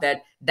enough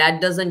that that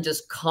doesn't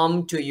just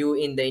come to you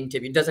in the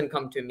interview. It doesn't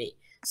come to me.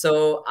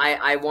 So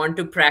I want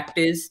to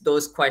practice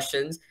those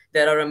questions.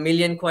 There are a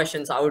million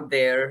questions out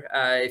there.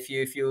 If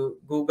you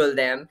Google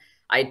them,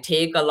 I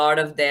take a lot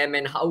of them.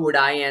 And how would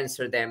I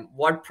answer them?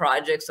 What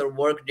projects or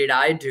work did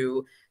I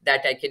do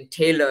that I can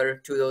tailor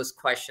to those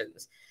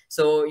questions?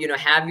 So,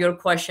 have your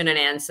question and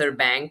answer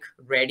bank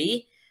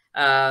ready.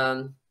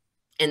 And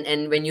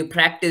when you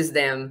practice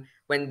them,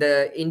 when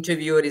the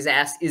interviewer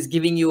is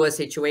giving you a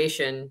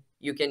situation,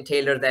 you can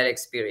tailor that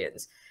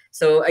experience.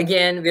 So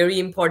again, very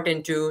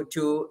important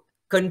to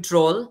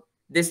control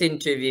this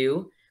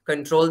interview,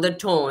 control the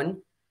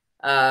tone,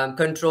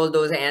 control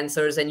those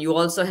answers. And you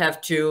also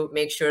have to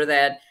make sure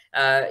that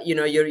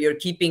you're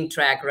keeping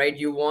track, right?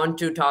 You want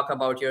to talk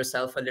about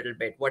yourself a little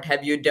bit. What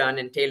have you done?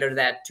 And tailor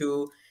that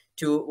to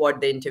what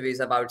the interview is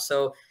about.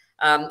 So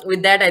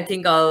with that, I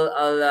think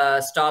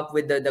I'll stop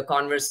with the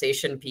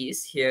conversation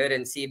piece here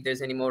and see if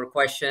there's any more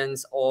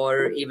questions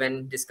or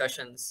even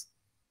discussions.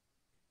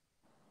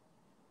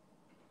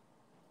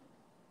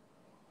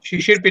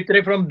 Shishir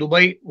Pitre from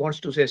Dubai wants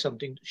to say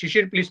something.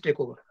 Shishir, please take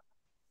over.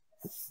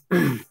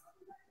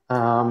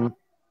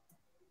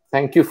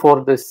 Thank you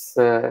for this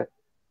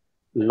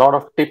lot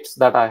of tips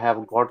that I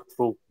have got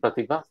through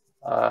Pratibha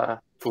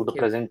through the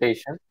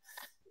presentation.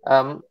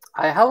 I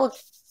have a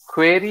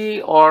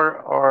query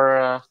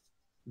or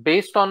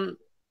based on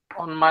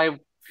my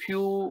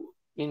few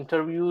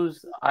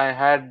interviews I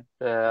had,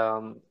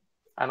 and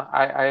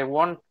I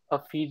want a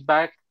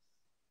feedback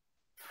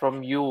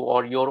from you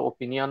or your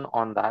opinion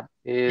on that.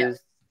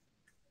 Is,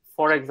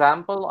 for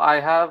example,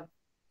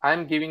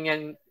 I'm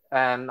giving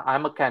and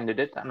I'm a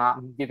candidate and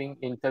I'm giving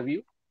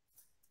interview.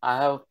 I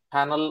have a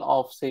panel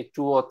of say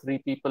 2 or 3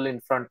 people in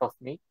front of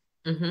me,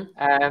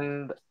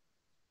 and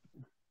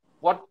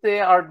what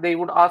they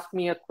would ask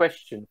me a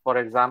question. For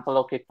example,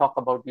 okay, talk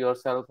about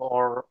yourself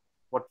or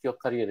what your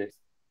career is,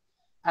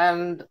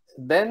 and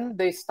then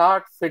they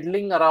start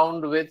fiddling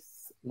around with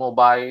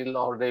mobile,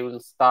 or they will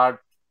start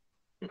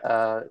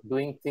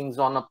doing things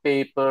on a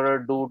paper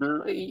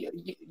doodle.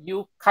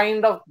 You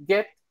kind of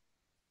get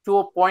to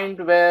a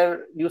point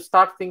where you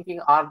start thinking,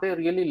 are they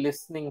really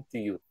listening to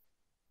you?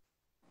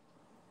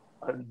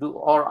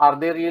 Or are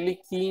they really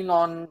keen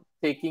on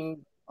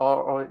taking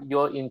or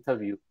your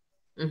interview?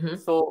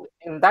 So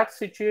in that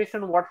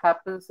situation, what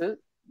happens is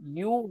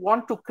you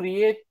want to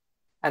create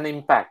an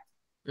impact,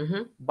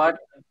 but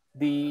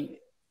the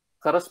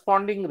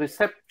corresponding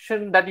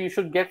reception that you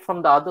should get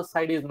from the other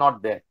side is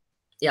not there.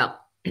 Yeah.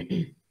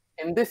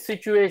 In this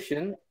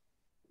situation,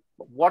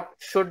 what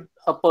should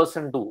a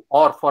person do?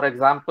 Or for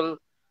example,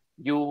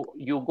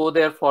 you go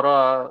there for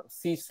a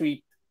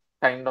C-suite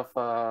kind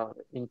of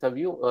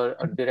interview,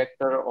 a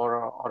director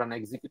or an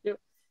executive,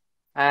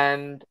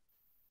 and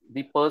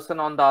the person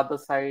on the other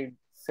side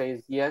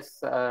says,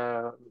 yes,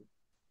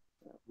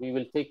 we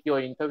will take your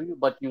interview,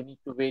 but you need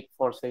to wait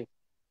for, say,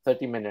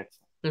 30 minutes.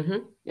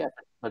 Yeah,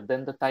 but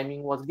then the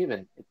timing was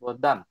given. It was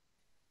done.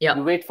 Yeah.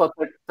 You wait for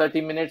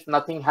 30 minutes,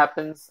 nothing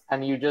happens,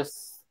 and you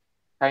just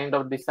kind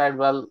of decide,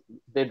 well,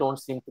 they don't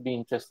seem to be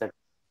interested.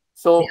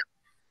 So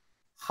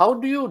how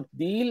do you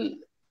deal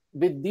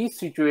with these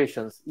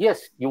situations?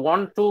 Yes, you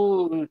want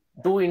to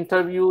do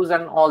interviews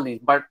and all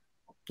these, but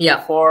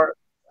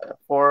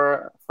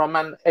from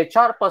an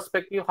HR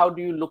perspective, how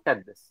do you look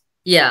at this?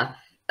 Yeah.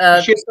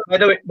 Shishir, by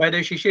the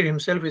way, Shishir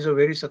himself is a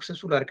very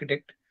successful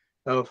architect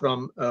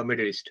from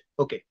Middle East.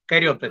 Okay,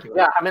 carry on, Pratibha.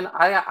 Yeah, I mean,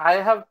 I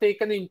have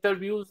taken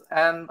interviews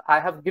and I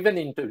have given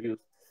interviews,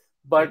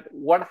 but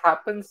what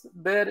happens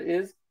there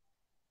is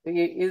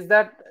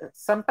that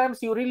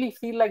sometimes you really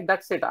feel like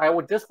that's it. I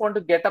would just want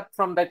to get up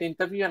from that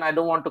interview and I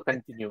don't want to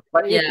continue.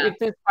 But it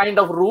is kind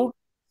of rude,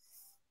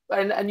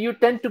 and you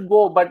tend to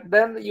go, but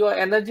then your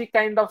energy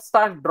kind of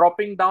starts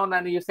dropping down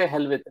and you say,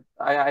 hell with it.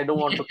 I don't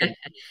want to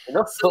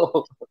continue.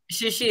 So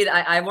Shishir,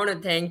 I want to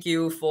thank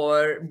you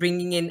for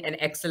bringing in an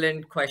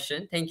excellent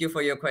question. Thank you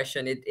for your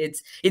question.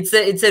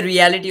 It's a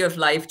reality of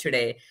life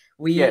today.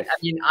 I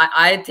mean,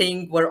 I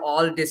think we're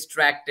all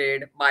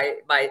distracted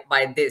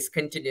by this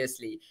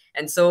continuously,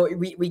 and so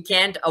we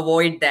can't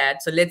avoid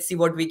that. So let's see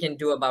what we can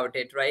do about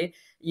it, right?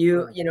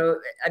 You know,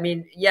 I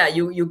mean, yeah,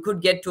 you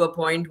could get to a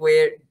point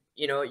where,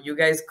 you know, you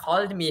guys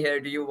called me here.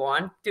 Do you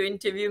want to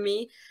interview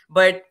me?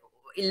 But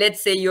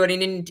let's say you are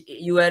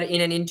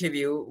in an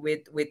interview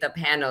with a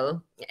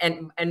panel,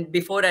 and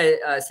before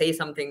I say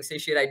something,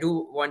 Shishir, I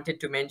do wanted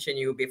to mention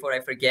you before I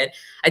forget.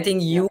 I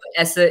think you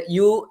as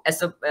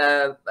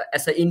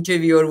an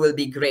interviewer will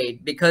be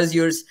great, because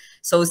you're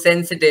so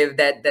sensitive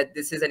that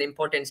this is an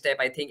important step.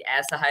 I think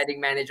as a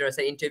hiring manager, as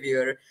an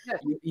interviewer,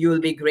 you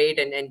will be great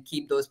and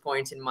keep those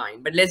points in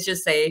mind. But let's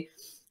just say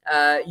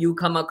you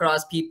come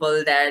across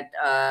people that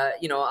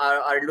you know,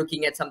 are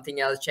looking at something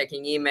else,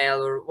 checking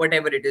email or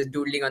whatever it is,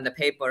 doodling on the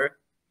paper.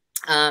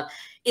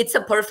 It's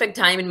a perfect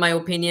time, in my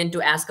opinion,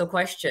 to ask a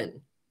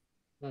question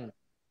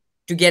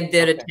to get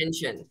their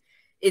attention.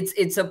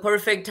 It's a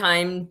perfect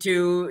time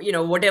to, you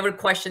know, whatever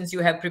questions you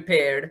have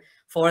prepared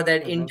for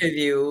that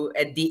interview,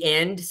 at the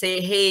end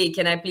say, hey,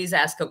 can I please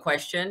ask a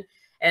question?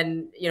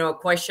 And, you know, a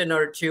question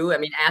or two, I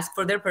mean, ask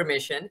for their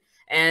permission,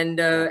 and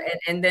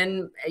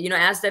then, you know,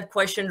 ask that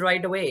question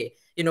right away.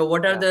 You know,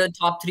 what are the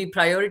top 3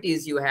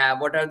 priorities you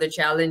have? What are the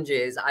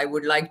challenges? I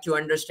would like to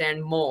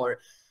understand more.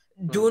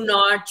 Do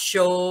not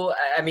show,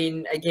 I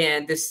mean,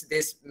 again,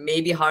 this may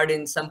be hard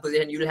in some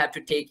position, you'll have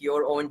to take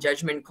your own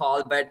judgment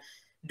call, but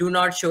do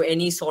not show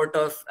any sort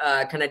of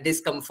kind of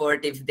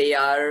discomfort if they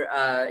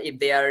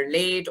are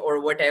late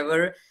or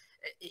whatever.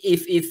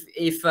 If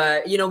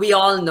you know, we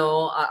all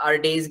know our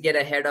days get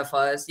ahead of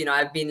us. You know,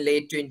 I've been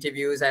late to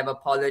interviews, I've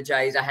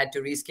apologized, I had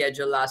to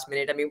reschedule last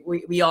minute. I mean,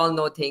 we all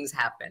know things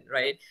happen,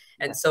 right?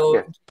 And so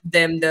give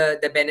them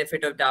the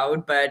benefit of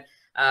doubt. But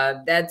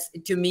that's,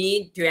 to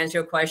me, to answer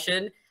your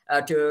question,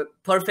 to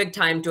perfect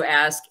time to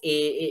ask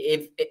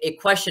a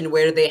question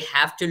where they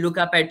have to look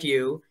up at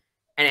you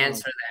and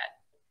answer that.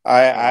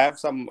 I have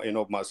some, you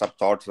know, some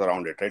thoughts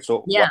around it, right?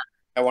 So what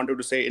I wanted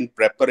to say, in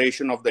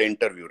preparation of the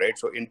interview, right?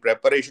 So in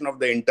preparation of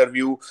the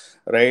interview,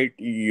 right,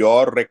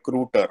 your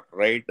recruiter,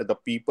 right, the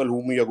people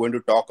whom you're going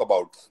to talk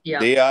about,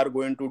 they are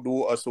going to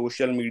do a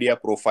social media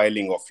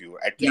profiling of you,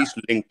 at least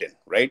LinkedIn,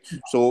 right?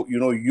 So, you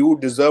know, you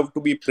deserve to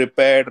be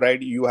prepared,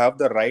 right? You have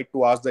the right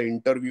to ask the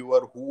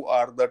interviewer who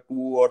are the 2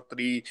 or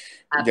 3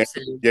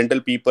 gentle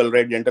people,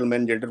 right?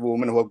 Gentlemen,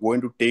 gentlewomen who are going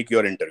to take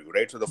your interview,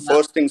 right? So the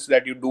first things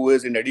that you do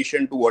is, in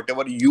addition to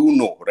whatever you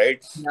know,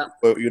 right?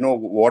 You know,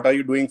 what are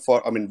you doing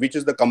for, I mean, which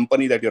is the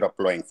company that you're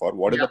applying for?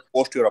 What is the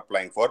post you're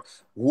applying for?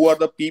 Who are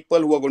the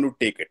people who are going to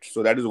take it?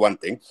 So that is one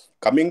thing.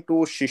 Coming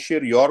to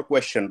Shishir, your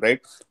question,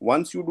 right?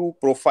 Once you do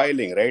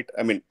profiling, right?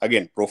 I mean,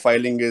 again,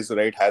 profiling is,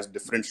 right, has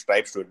different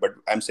stripes to it. But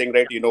I'm saying,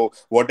 right, you know,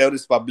 whatever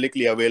is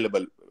publicly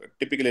available,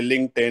 typically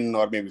LinkedIn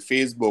or maybe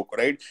Facebook,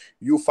 right?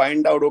 You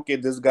find out, okay,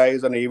 this guy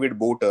is an avid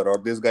boater, or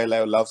this guy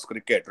loves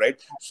cricket,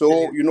 right?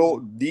 So, you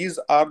know, these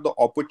are the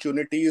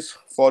opportunities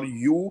for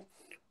you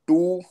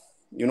to,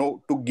 you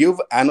know, to give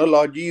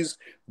analogies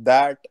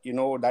that, you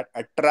know, that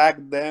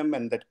attract them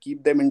and that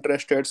keep them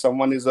interested.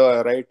 Someone is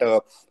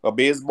a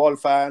baseball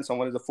fan,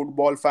 someone is a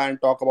football fan,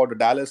 talk about the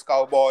Dallas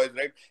Cowboys,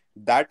 right?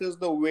 That is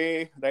the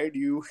way, right,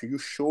 you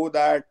show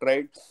that,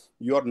 right,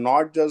 you're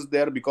not just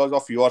there because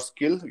of your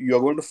skill. You're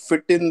going to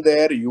fit in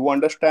there. You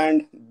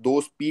understand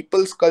those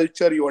people's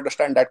culture, you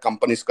understand that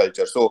company's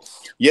culture. So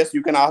yes,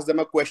 you can ask them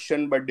a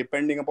question, but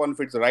depending upon if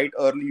it's right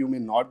early, you may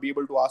not be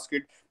able to ask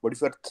it. But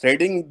if you're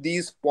threading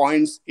these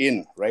points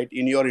in, right,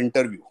 in your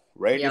interview,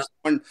 right,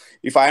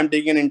 if I am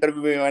taking an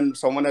interview and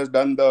someone has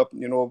done the,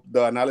 you know,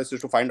 the analysis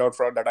to find out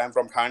that I'm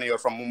from Thane or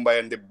from Mumbai,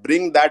 and they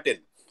bring that in,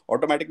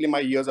 automatically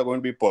my ears are going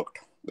to be perked,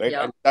 right?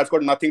 And that's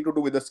got nothing to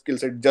do with the skill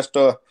set. Just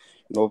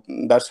you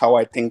know, that's how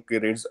I think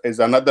it is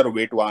another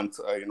way to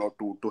answer, you know,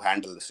 to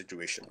handle the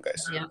situation,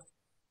 guys.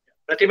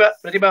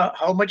 Pratibha,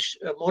 how much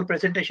more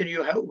presentation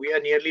you have? We are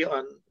nearly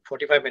on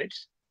 45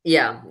 minutes.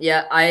 Yeah,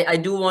 I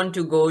do want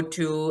to go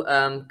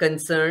to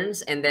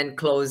concerns and then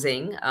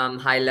closing,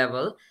 high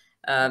level.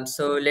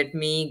 So let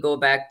me go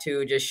back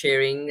to just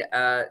sharing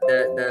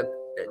the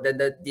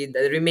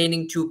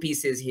remaining two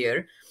pieces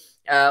here.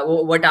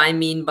 What I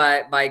mean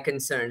by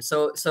concern.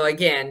 So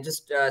again,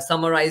 just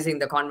summarizing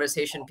the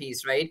conversation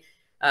piece, right?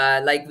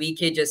 Like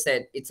VK just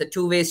said, it's a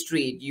two-way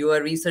street. You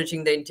are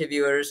researching the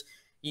interviewers,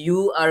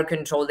 you are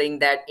controlling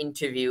that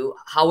interview,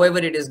 however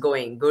it is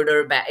going, good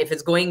or bad. If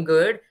it's going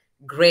good,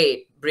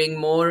 great, bring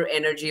more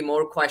energy,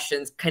 more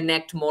questions,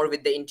 connect more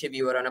with the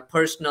interviewer on a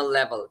personal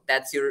level.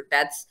 That's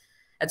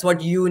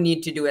what you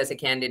need to do as a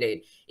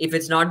candidate. If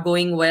it's not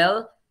going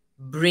well,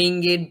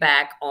 bring it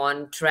back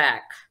on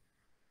track.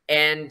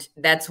 And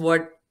that's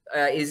what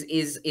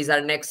is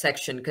our next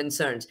section,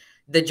 concerns.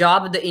 The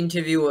job of the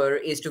interviewer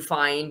is to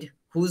find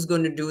who's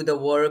going to do the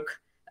work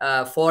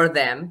for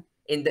them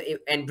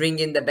and bring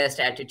in the best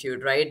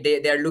attitude, right?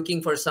 They're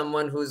looking for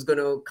someone who's going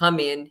to come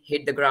in,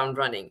 hit the ground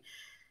running.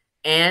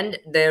 And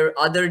their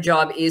other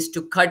job is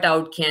to cut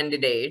out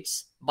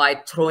candidates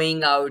by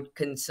throwing out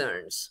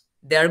concerns.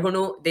 They're going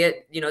to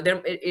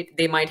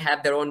they might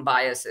have their own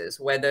biases,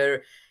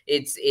 whether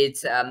it's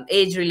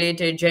age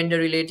related, gender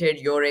related,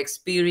 your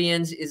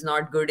experience is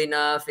not good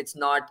enough, it's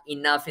not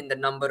enough in the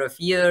number of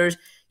years,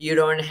 you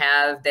don't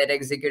have that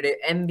executive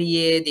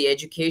MBA, the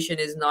education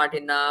is not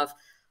enough,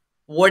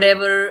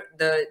 whatever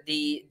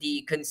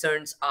the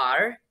concerns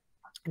are,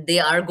 they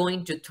are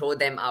going to throw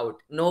them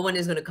out. No one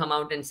is going to come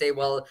out and say,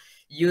 well,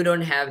 you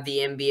don't have the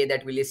MBA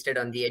that we listed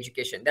on the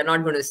education. They're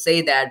not going to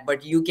say that,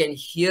 but you can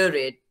hear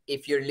it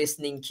if you're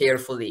listening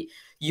carefully.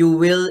 You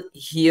will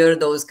hear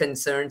those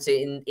concerns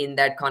in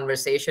that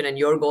conversation, and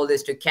your goal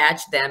is to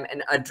catch them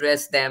and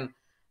address them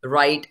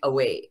right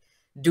away.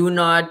 Do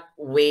not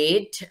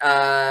wait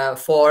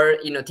for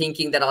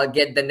thinking that I'll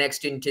get the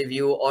next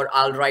interview or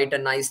I'll write a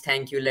nice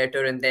thank you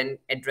letter and then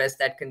address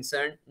that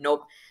concern.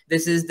 Nope.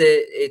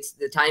 It's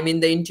the time in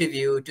the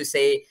interview to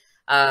say,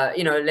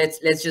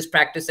 let's just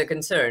practice a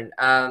concern.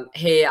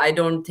 Hey, I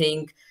don't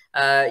think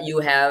you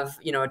have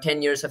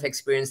 10 years of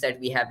experience that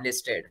we have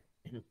listed.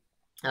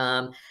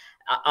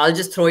 I'll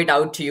just throw it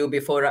out to you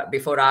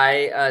before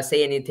I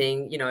say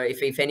anything.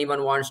 If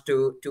anyone wants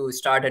to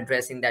start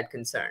addressing that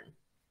concern.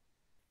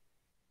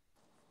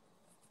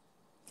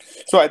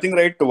 So I think,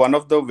 right, one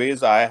of the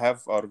ways I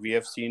have, or we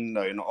have seen,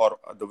 or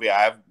the way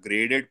I have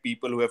graded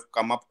people who have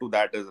come up to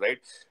that is, right,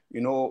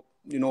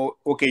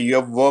 okay, you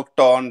have worked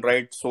on,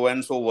 right, so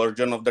and so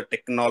version of the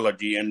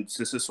technology, and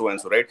this is so and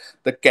so, right?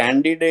 The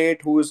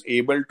candidate who is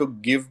able to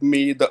give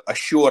me the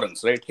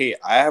assurance, right, hey,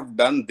 I have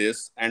done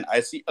this and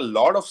I see a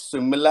lot of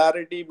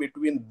similarity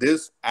between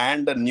this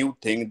and the new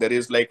thing. There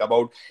is like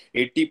about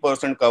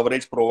 80%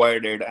 coverage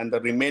provided, and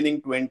the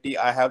remaining 20,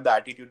 I have the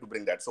attitude to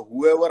bring that. So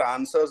whoever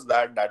answers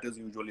that is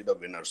usually the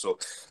winner. So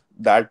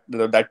that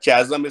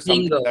chasm is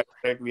something Bingo. that,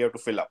 right, we have to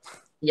fill up.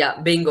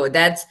 Yeah, bingo.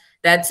 That's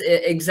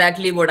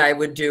exactly what I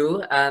would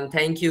do.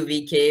 Thank you,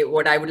 VK.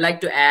 What I would like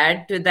to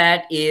add to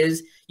that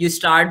is you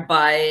start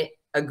by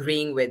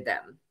agreeing with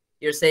them.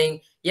 You're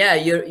saying, yeah,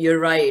 you're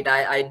right.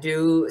 I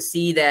do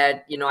see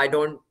that, I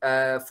don't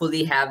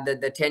fully have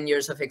the 10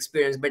 years of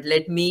experience, but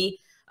let me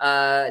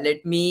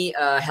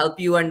help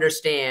you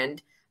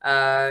understand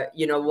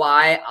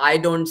why I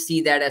don't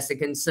see that as a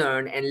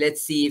concern, and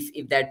let's see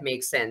if that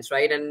makes sense,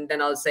 right? And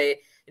then I'll say,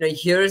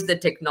 here's the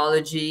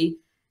technology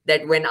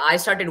that when I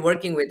started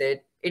working with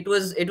it, it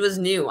was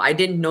new. I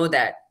didn't know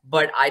that,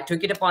 but I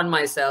took it upon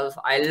myself.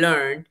 I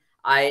learned,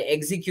 I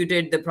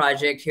executed the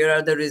project. Here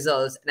are the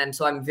results. And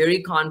so I'm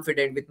very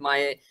confident with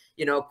my,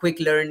 quick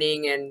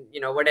learning and,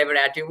 whatever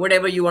attitude,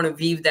 whatever you want to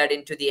weave that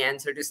into the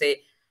answer to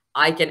say,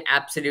 I can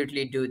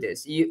absolutely do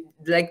this.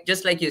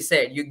 Just like you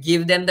said, you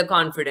give them the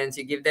confidence,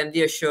 you give them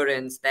the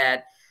assurance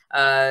that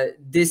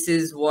this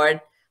is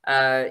what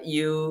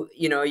you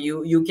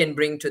can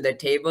bring to the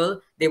table.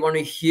 They want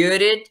to hear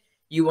it.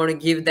 You want to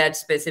give that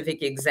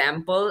specific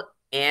example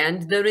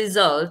and the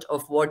result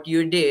of what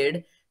you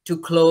did to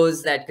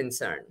close that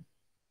concern.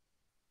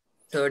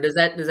 So does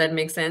that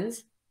make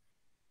sense?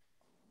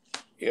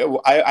 Yeah,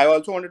 I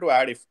also wanted to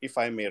add, if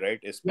I may, right,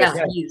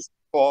 especially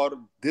for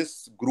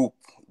this group,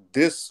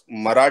 this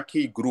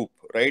Marathi group,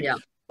 right? Yeah.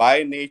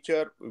 By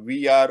nature,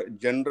 we are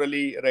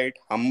generally, right,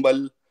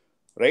 humble,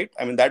 right?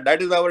 I mean,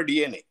 that is our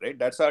DNA, right?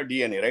 That's our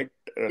DNA, right?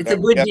 It's a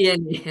good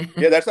DNA.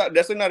 Yeah,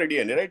 that's in our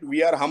DNA, right?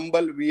 We are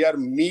humble, we are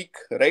meek,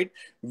 right?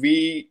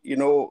 We are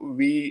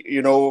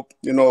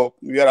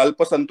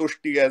alpa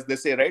santushti, as they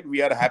say, right?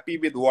 We are happy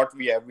with what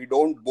we have. We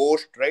don't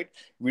boast, right?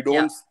 We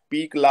don't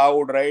speak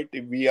loud, right?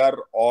 We are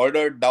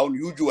ordered down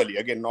usually.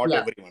 Again, not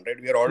everyone, right?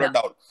 We are ordered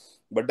down.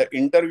 But the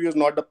interview is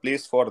not the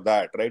place for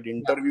that, right?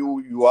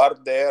 Interview, you are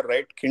there,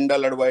 right?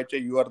 Kindle advice,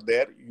 you are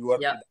there. You are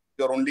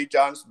your only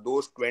chance.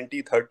 Those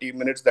 20-30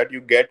 minutes that you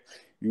get,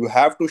 you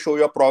have to show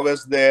your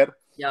prowess there.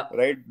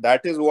 Right.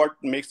 That is what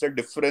makes the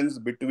difference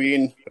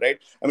between, right?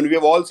 I mean, we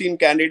have all seen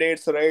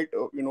candidates, right?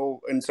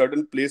 In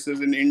certain places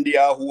in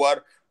India who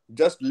are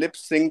just lip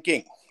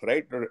syncing,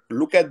 right?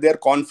 Look at their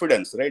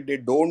confidence, right? They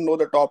don't know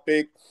the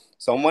topic.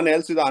 Someone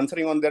else is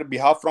answering on their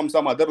behalf from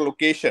some other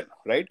location,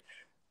 right?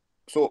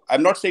 So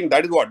I'm not saying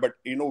that is what, but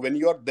when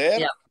you are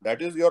there,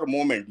 that is your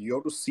moment. You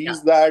have to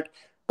seize that,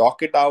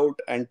 talk it out,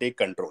 and take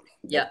control.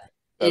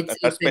 It's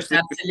Especially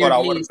for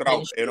absolutely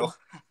our crowd,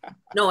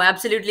 No,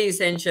 absolutely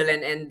essential,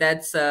 and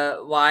that's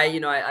why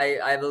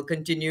I will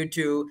continue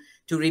to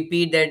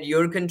repeat that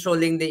you're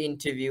controlling the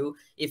interview.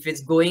 If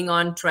it's going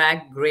on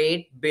track,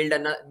 great. Build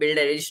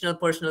additional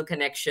personal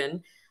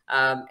connection,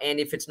 and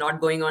if it's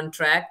not going on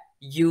track,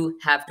 you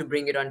have to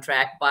bring it on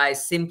track by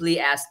simply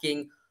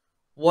asking,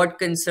 what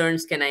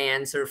concerns can I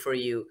answer for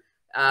you?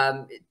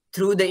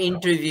 Through the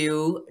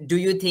interview, do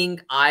you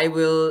think I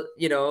will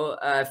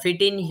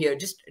fit in here?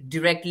 Just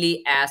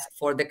directly ask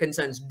for the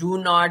concerns. Do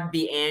not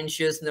be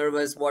anxious,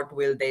 nervous. What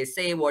will they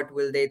say? What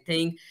will they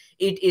think?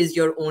 It is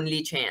your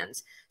only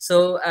chance.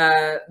 So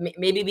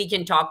maybe we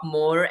can talk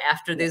more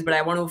after this, but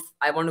I want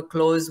to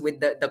close with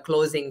the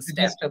closing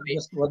step.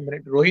 Just 1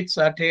 minute. Rohit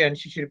Sathe and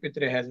Shishir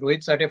Pitre has.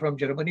 Rohit Sathe from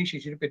Germany,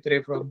 Shishir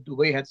Pitre from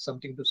Dubai has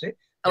something to say.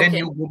 Okay. Then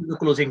you go to the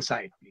closing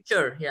side, please.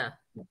 Sure, yeah.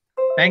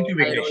 Thank you,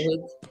 Vignesh.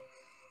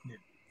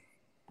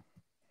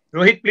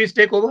 Rohit, please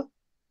take over.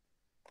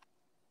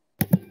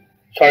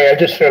 Sorry, I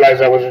just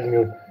realized I was in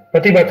mute.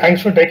 Pratibha,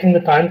 thanks for taking the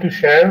time to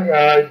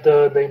share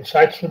the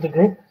insights with the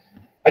group.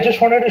 I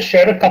just wanted to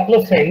share a couple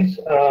of things,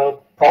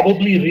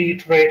 probably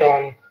reiterate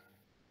on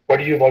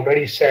what you've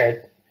already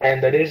said,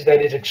 and that is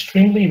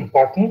extremely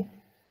important,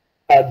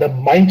 the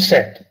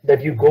mindset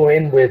that you go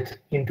in with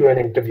into an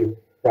interview,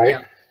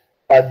 right?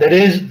 Yeah. There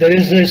is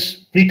this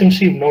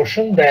preconceived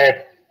notion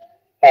that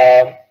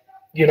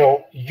you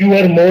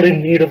are more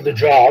in need of the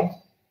job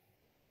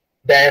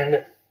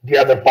than the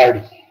other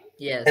party.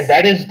 Yes. And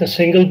that is the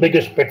single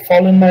biggest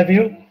pitfall in my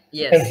view.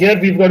 Yes. And here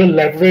we've got to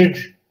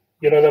leverage,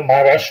 the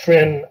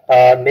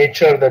Maharashtrian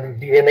nature, the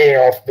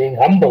DNA of being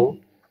humble,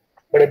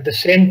 but at the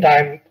same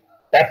time,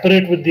 pepper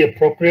it with the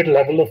appropriate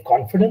level of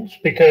confidence,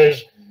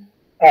 because,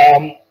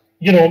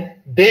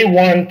 they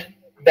want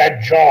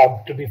that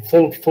job to be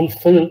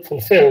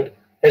fulfilled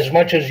as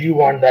much as you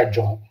want that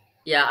job.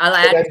 Yeah, I'll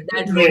add to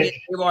that, Rohit,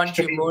 they want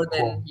you more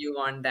than you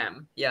want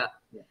them. Yeah.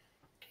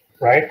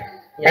 Right?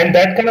 Yeah. And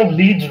that kind of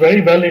leads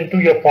very well into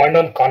your point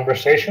on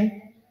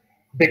conversation,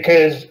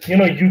 because,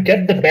 you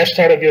get the best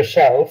out of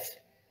yourself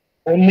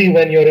only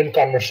when you're in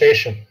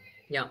conversation,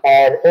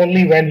 or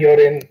only when you're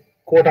in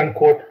quote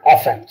unquote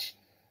offense.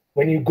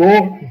 When you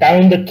go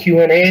down the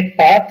Q&A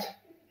path,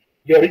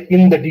 you're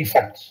in the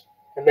defense,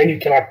 and then you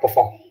cannot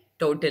perform.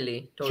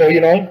 Totally. So,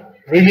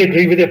 really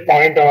agree with your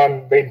point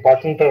on the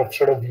importance of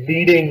sort of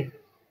leading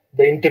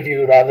the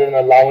interview rather than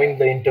allowing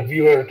the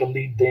interviewer to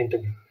lead the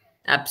interview.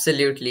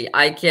 Absolutely.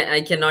 I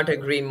cannot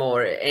agree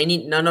more.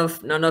 None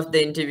of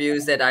the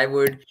interviews that I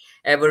would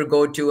ever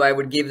go to, I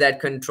would give that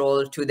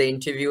control to the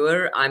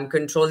interviewer. I'm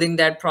controlling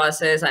that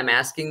process. I'm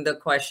asking the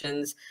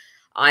questions.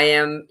 I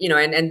am,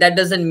 and that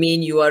doesn't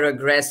mean you are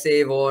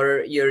aggressive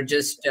or you're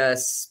just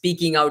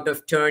speaking out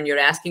of turn. You're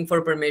asking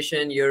for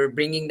permission. You're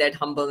bringing that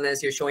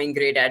humbleness. You're showing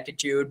great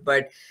attitude,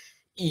 but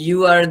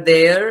you are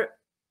there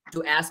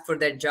to ask for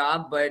that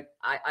job. But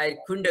I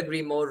couldn't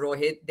agree more,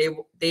 Rohit.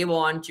 They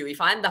want you. If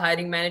I'm the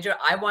hiring manager,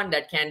 I want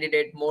that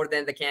candidate more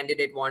than the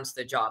candidate wants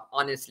the job,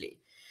 honestly.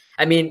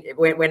 I mean,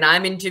 when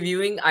I'm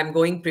interviewing, I'm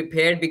going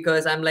prepared,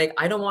 because I'm like,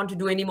 I don't want to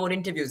do any more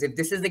interviews. If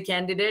this is the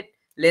candidate,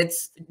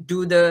 let's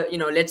do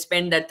let's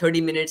spend that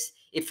 30 minutes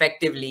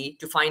effectively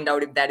to find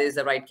out if that is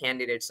the right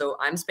candidate. So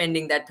I'm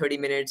spending that 30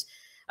 minutes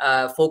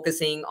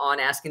focusing on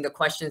asking the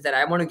questions that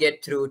I want to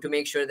get through to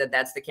make sure that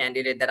that's the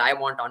candidate that I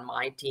want on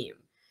my team.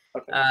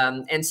 Okay.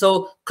 And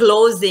so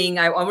closing,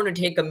 I want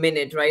to take a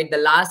minute, right? The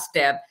last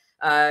step,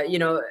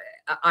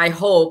 I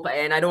hope,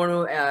 and I don't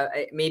want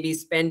to maybe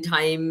spend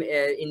time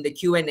in the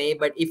Q&A,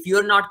 but if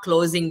you're not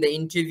closing the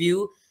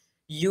interview,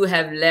 you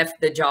have left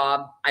the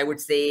job, I would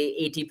say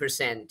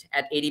 80%,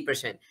 at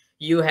 80%.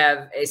 You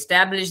have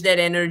established that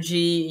energy,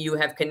 you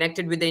have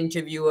connected with the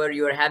interviewer,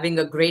 you're having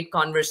a great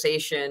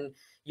conversation,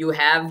 you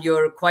have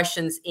your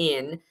questions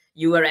in,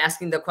 you are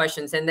asking the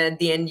questions, and then at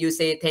the end you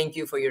say, thank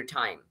you for your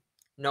time.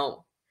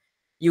 No.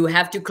 You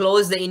have to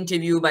close the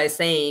interview by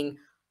saying,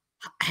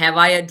 have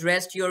I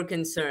addressed your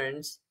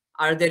concerns?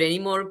 Are there any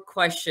more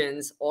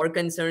questions or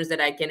concerns that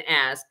I can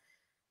ask?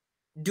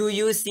 Do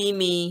you see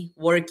me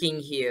working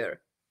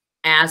here?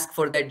 Ask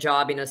for that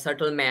job in a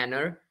subtle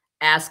manner.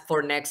 Ask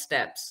for next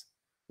steps.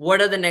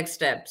 What are the next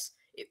steps?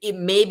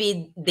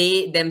 Maybe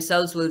they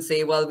themselves will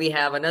say, well, we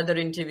have another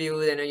interview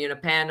and a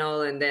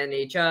panel and then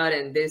HR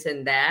and this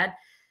and that.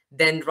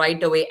 Then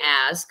right away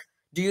ask,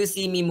 do you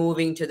see me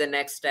moving to the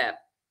next step?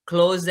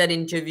 Close that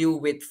interview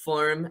with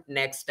firm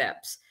next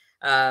steps.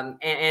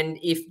 And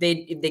if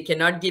they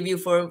cannot give you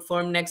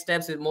firm next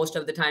steps, most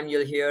of the time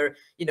you'll hear,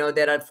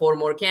 there are 4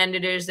 more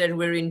candidates that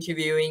we're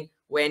interviewing.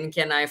 When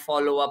can I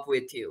follow up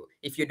with you?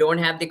 If you don't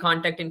have the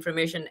contact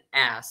information,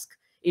 ask.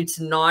 It's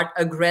not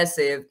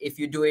aggressive if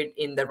you do it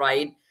in the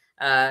right,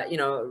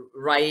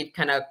 right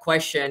kind of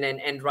question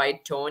and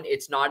right tone.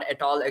 It's not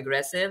at all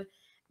aggressive.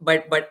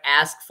 but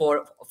ask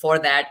for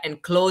that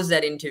and close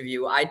that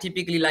interview. I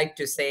typically like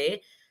to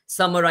say,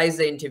 summarize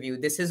the interview.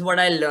 This is what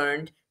I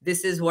learned.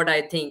 This is what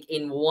I think.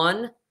 In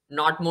one,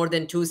 not more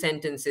than 2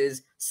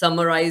 sentences,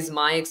 summarize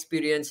my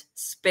experience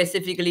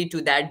specifically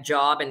to that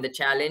job and the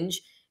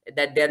challenge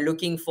that they're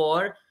looking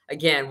for.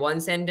 Again,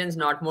 1 sentence,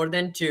 not more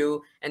than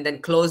 2, and then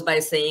close by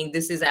saying,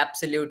 this is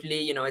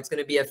absolutely, it's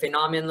going to be a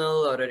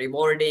phenomenal or a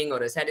rewarding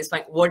or a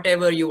satisfying,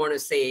 whatever you want to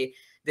say.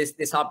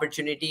 This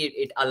opportunity,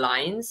 it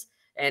aligns,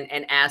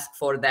 and ask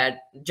for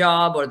that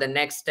job or the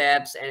next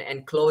steps,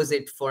 and close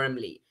it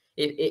firmly.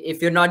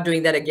 If you're not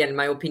doing that, again,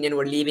 my opinion,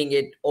 we're leaving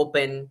it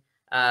open,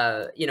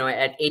 at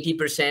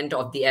 80%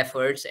 of the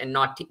efforts and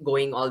not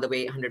going all the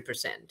way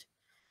 100%.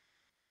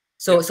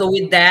 So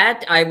with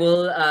that, I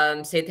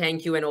will say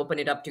thank you and open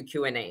it up to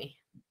Q&A.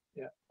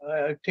 Yeah,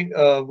 I think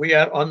we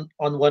are on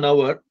 1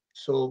 hour,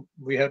 so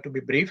we have to be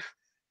brief.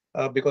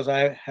 Because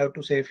I have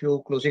to say a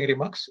few closing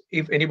remarks.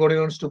 If anybody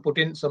wants to put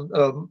in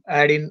some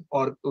add in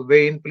or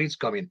weigh in, please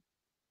come in.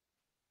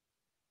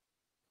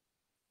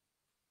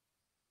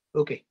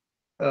 Okay,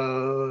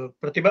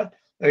 Pratibha,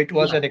 it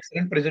was an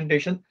excellent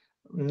presentation.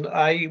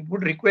 I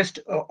would request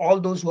all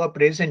those who are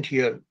present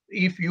here,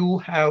 if you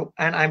have,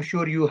 and I'm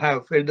sure you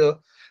have felt the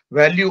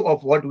value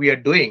of what we are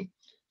doing.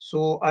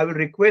 So I will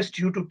request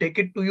you to take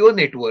it to your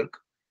network,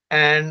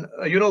 and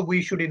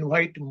we should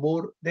invite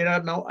more. There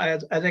are now,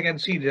 as I can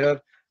see, there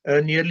are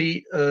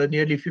nearly 50%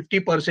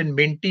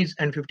 mentees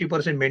and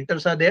 50%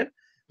 mentors are there.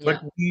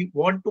 But we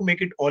want to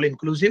make it all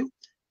inclusive,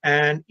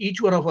 and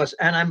each one of us,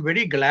 and I'm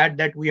very glad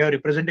that we have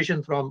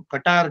representation from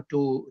Qatar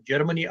to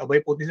Germany,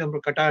 Abhay Potnisam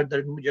from Qatar,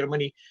 then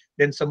Germany,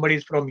 then somebody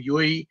is from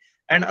UAE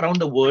and around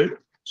the world.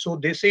 So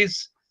this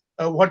is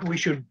what we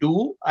should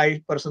do.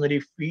 I personally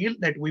feel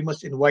that we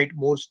must invite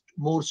more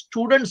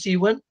students,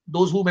 even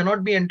those who may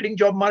not be entering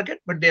job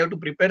market, but they have to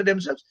prepare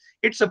themselves.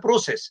 It's a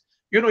process.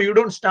 You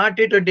don't start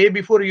it a day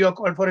before you are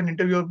called for an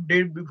interview, a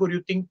day before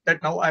you think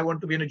that now I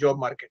want to be in a job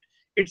market.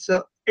 It's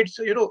a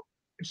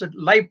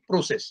life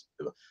process.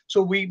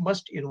 So we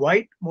must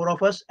invite more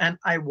of us, and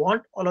I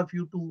want all of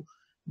you to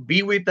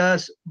be with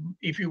us.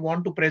 If you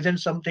want to present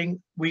something,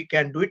 we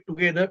can do it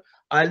together.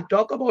 I'll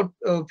talk about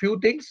a few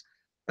things.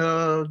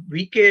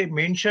 VK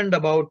mentioned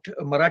about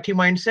Marathi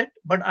mindset,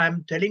 but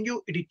I'm telling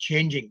you, it is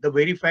changing. The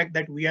very fact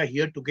that we are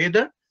here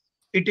together,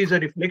 it is a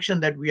reflection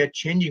that we are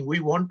changing. We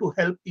want to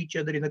help each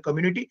other in the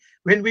community.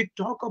 When we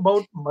talk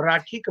about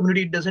Marathi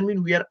community, it doesn't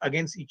mean we are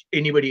against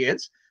anybody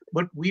else,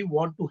 but we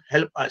want to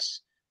help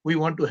us. We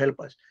want to help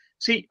us.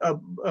 See,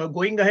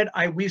 going ahead,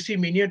 we see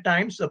many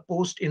times a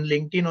post in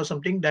LinkedIn or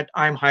something that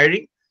I'm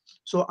hiring.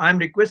 So I'm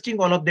requesting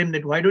all of them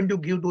that why don't you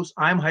give those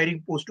I'm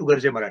hiring post to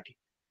Garje Marathi?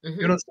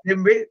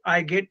 Same way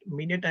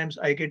many times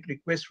I get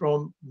requests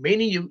from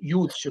many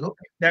youths,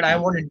 that I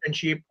want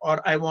internship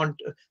or I want,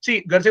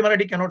 see, Garje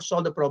Marathi cannot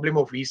solve the problem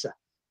of visa,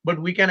 but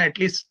we can at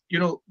least,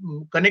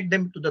 connect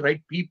them to the right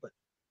people.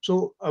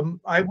 So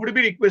I would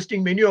be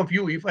requesting many of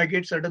you, if I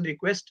get certain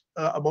request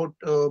about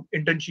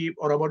internship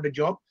or about the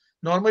job,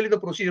 normally the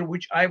procedure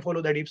which I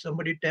follow, that if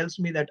somebody tells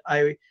me that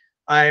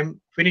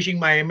I'm finishing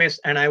my MS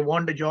and I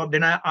want a job,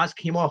 then I ask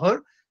him or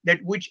her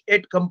that which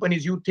 8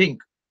 companies you think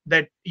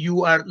that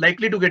you are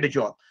likely to get a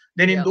job.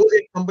 Then in those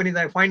 8 companies,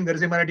 I find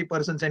Garje Marathi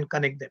persons and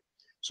connect them.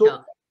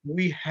 So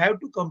we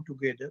have to come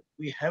together.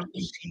 We have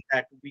to see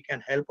that we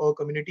can help our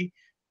community.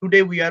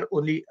 Today, we are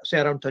only, say,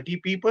 around 30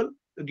 people,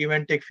 to give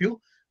and take few.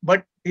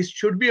 But this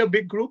should be a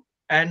big group,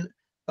 and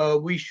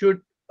we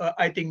should,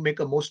 I think, make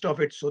a most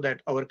of it so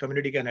that our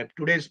community can help.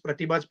 Today's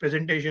Pratibha's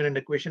presentation and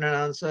the question and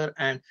answer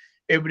and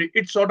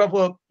it's sort of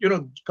a,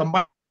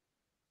 combined.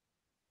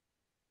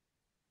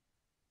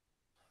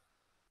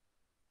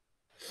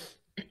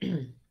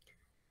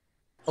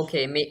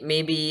 Okay,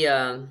 maybe,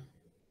 oh,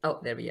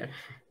 there we are.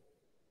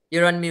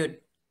 You're on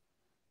mute.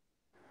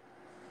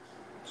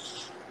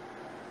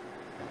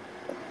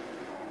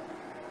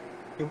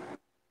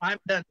 I'm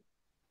done.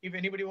 If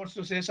anybody wants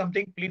to say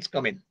something, please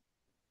come in.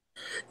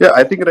 Yeah,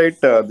 I think I'm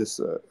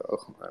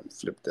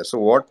flipped there. So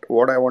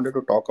what I wanted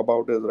to talk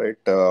about is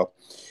I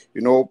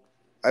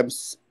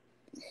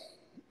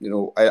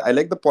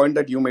like the point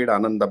that you made,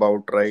 Anand,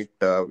 about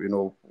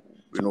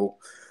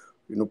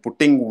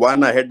putting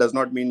one ahead does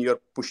not mean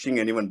you're pushing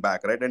anyone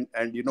back, right? And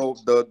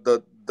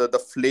the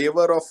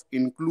flavor of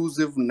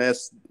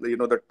inclusiveness,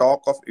 the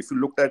talk of, if you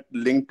looked at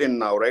LinkedIn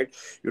now, right,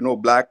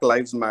 Black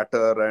Lives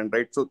Matter, and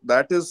right, so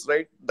that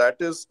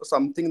is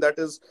something that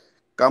is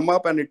come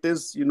up, and it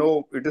is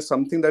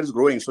something that is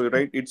growing. So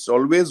right, it's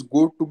always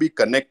good to be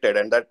connected,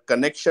 and that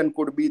connection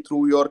could be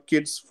through your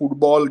kids'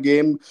 football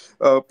game,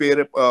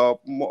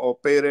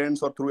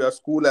 parents, or through your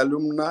school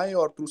alumni,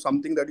 or through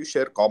something that you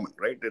share common,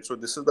 right? So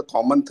this is the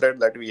common thread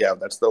that we have.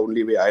 That's the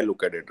only way I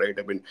look at it, right?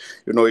 I mean,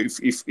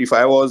 if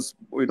I was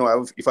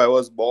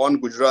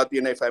born Gujarati,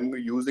 and if I'm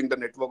using the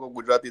network of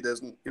Gujarati,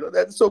 there's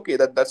that's okay.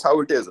 That's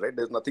how it is, right?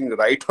 There's nothing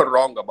right or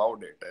wrong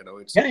about it.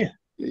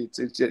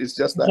 It's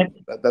just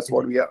that's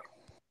what we are.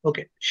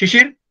 Okay,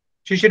 Shishir,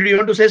 do you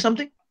want to say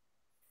something?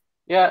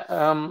 Yeah,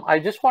 I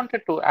just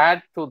wanted to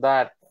add to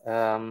that.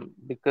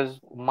 because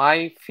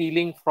my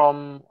feeling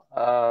from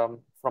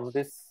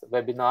this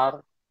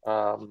webinar,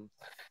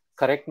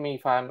 correct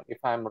me if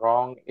I'm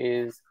wrong,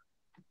 is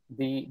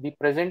the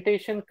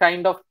presentation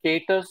kind of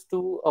caters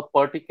to a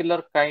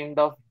particular kind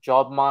of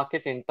job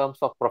market in terms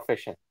of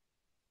profession.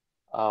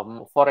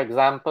 For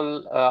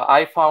example,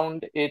 I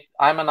found it,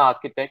 I'm an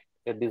architect,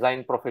 a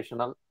design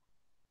professional.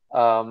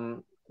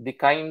 The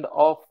kind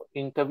of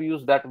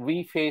interviews that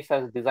we face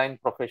as design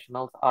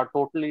professionals are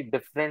totally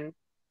different.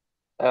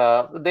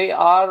 They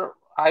are,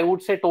 I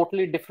would say,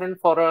 totally different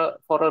for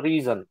a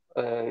reason.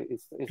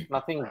 It's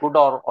nothing good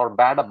or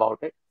bad about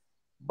it,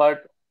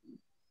 but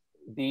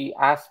the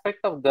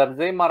aspect of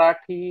Garze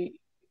Marathi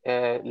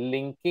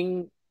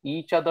linking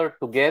each other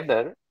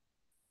together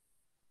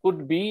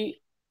could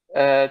be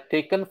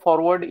taken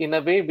forward in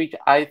a way which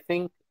I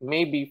think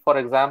maybe, for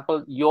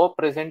example, your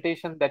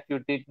presentation that you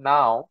did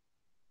now,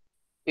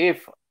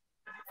 if,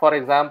 for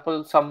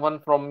example, someone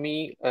from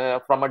me,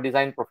 from a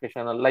design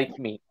professional like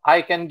me,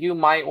 I can give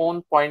my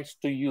own points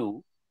to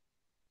you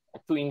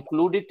to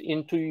include it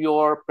into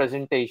your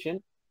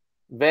presentation,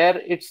 where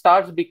it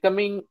starts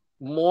becoming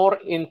more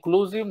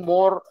inclusive,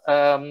 more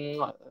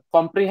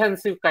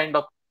comprehensive kind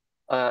of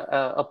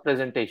a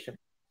presentation.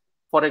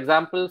 For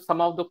example,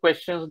 some of the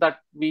questions that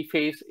we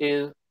face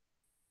is,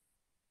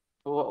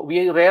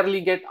 we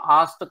rarely get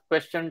asked a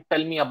question,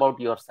 tell me about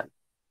yourself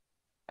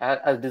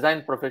as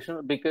design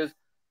professional, because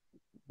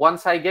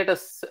once I get a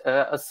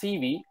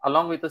CV,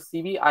 along with a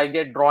CV, I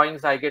get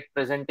drawings, I get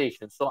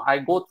presentations. So I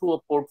go through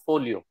a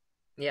portfolio.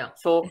 Yeah.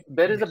 So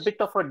there is a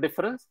bit of a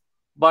difference,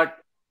 but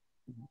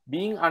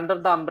being under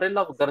the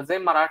umbrella of Garze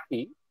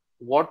Marathi,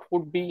 what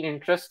would be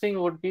interesting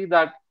would be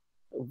that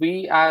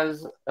we,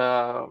 as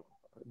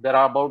there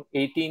are about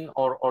 18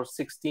 or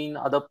 16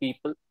 other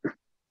people,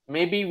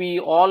 maybe we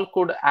all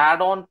could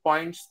add on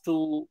points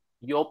to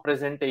your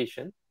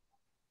presentation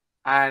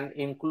and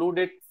include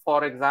it.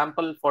 For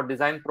example, for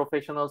design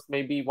professionals,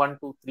 maybe 1,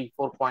 2, 3,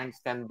 4 points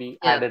can be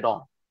added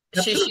on.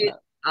 Shishir,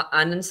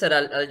 Anand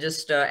sir, I'll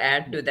just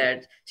add to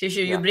that.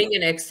 Shishir, you bring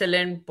an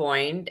excellent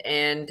point,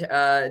 and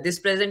this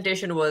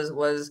presentation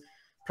was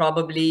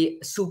probably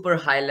super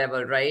high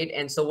level, right?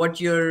 And so what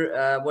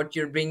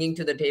you're bringing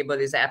to the table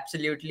is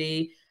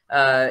absolutely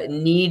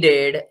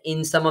needed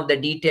in some of the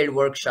detailed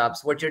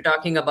workshops. What you're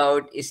talking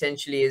about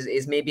essentially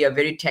is maybe a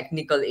very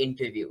technical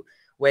interview,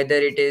 whether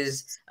it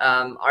is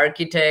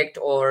architect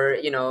or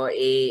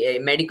a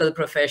medical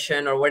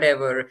profession or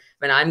whatever.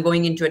 When I'm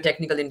going into a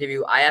technical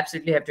interview, I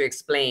absolutely have to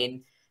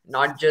explain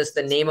not just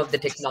the name of the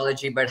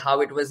technology, but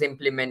how it was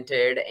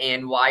implemented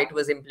and why it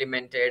was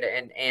implemented,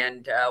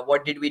 and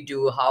what did we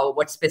do,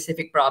 what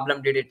specific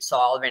problem did it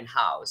solve, and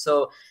how.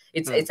 So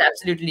it's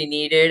absolutely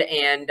needed.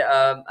 And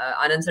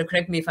Anand sir,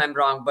 correct me if I'm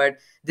wrong, but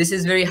this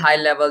is very high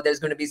level. There's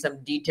going to be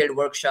some detailed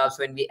workshops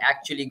when we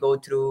actually go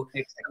through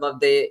some of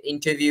the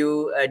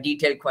interview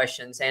detailed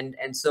questions.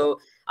 And so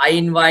I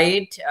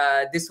invite,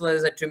 this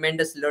was a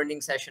tremendous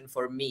learning session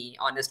for me,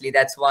 honestly.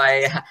 That's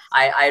why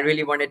I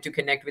really wanted to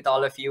connect with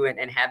all of you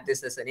and have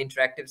this as an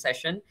interactive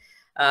session.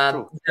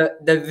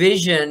 The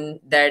vision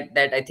that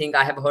I think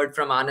I have heard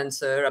from Anand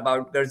sir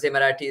about Garze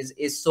Marathi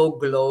is so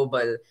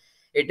global.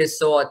 It is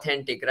so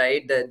authentic,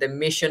 right? The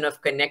mission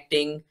of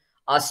connecting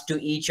us to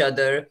each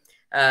other,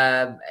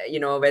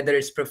 whether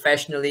it's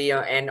professionally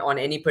and on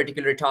any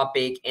particular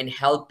topic, and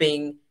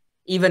helping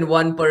even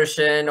one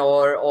person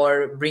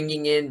or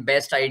bringing in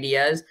best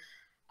ideas.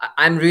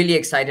 I'm really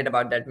excited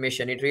about that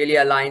mission. It really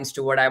aligns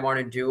to what I want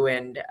to do,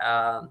 and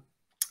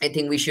I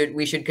think we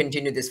should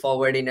continue this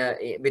forward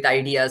with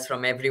ideas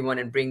from everyone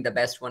and bring the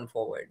best one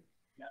forward.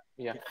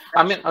 Yeah,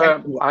 I mean,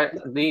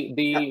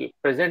 the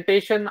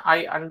presentation,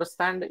 I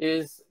understand,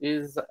 is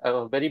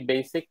a very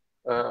basic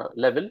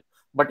level,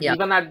 but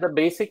even at the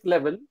basic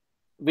level,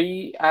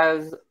 we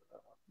as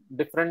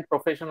different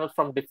professionals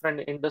from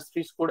different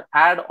industries could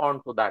add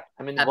on to that.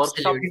 I mean,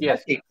 workshops,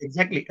 yes,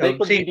 exactly. They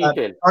could be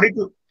detailed.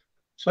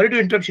 Sorry to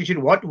interrupt, Shishir.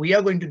 What we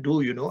are going to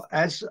do,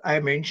 as I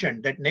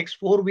mentioned, that next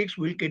 4 weeks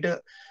we'll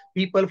cater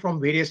people from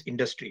various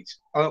industries,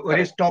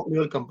 various top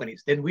level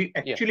companies. Then we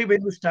actually,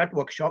 when we start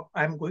workshop,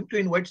 I'm going to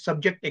invite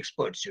subject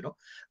experts.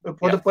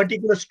 For the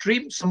particular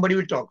stream, somebody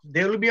will talk.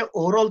 There will be an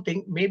overall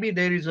thing. Maybe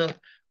there is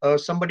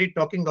somebody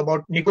talking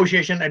about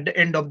negotiation at the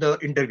end of the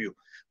interview.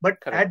 But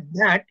at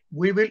that,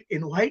 we will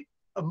invite,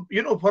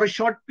 for a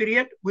short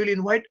period, we'll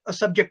invite a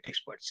subject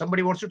expert.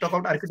 Somebody wants to talk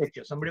about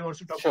architecture. Somebody wants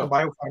to talk about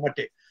biopharma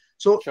tech.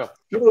 So,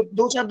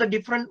 those are the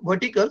different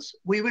verticals.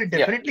 We will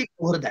definitely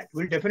cover that.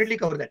 We'll definitely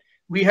cover that.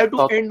 We have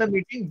to end the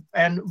meeting.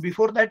 And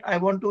before that, I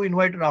want to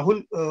invite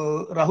Rahul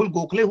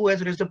Gokhale, who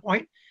has raised a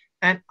point.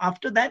 And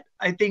after that,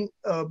 I think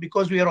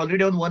because we are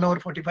already on 1 hour,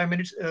 45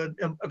 minutes,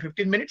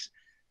 15 minutes.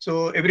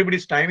 So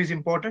everybody's time is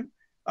important.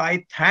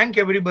 I thank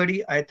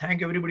everybody. I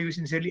thank everybody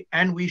sincerely.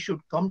 And we should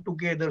come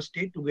together,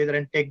 stay together,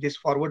 and take this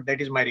forward. That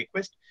is my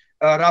request.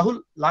 Rahul,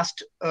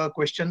 last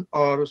question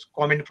or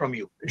comment from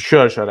you.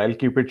 Sure. I'll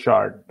keep it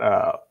short.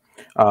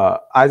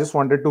 I just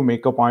wanted to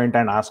make a point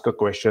and ask a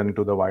question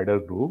to the wider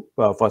group.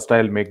 First,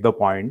 I'll make the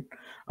point.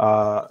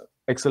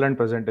 excellent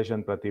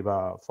presentation,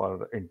 Pratibha,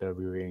 for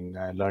interviewing.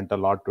 I learned a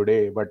lot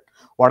today. But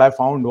what I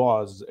found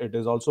was it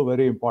is also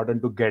very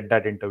important to get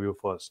that interview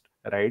first,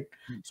 right?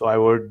 So I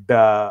would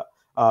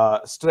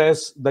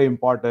stress the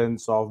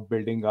importance of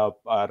building up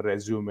our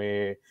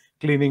resume,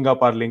 cleaning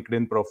up our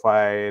LinkedIn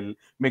profile,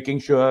 making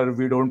sure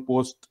we don't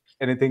post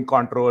anything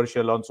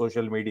controversial on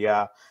social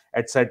media,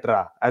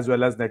 etc., as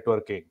well as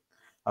networking.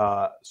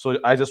 So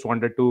I just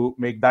wanted to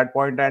make that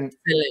point. And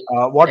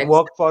what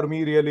worked for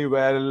me really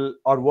well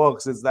or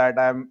works is that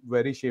I'm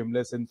very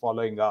shameless in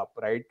following up,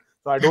 right?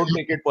 So I don't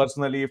take it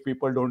personally if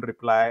people don't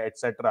reply,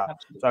 etc.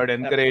 So I would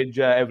encourage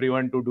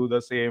everyone to do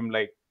the same.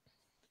 Like,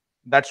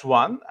 that's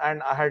one.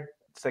 And I had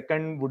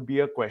second would be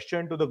a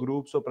question to the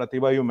group. So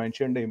Pratibha, you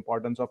mentioned the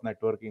importance of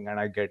networking, and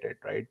I get it,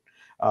 right?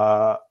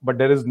 But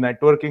there is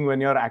networking when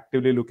you're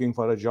actively looking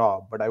for a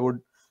job. But I would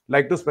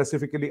like to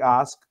specifically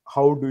ask,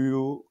 how do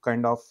you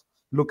kind of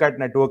look at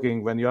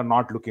networking when you're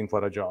not looking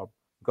for a job?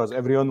 Because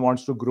everyone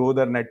wants to grow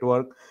their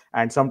network,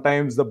 and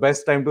sometimes the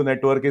best time to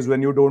network is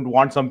when you don't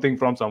want something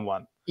from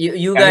someone.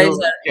 You guys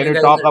are, can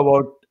you talk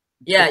about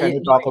can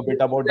you talk a bit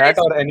about that,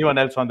 or anyone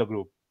else on the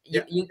group?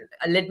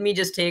 Let me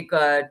just take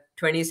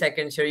 20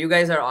 seconds here. You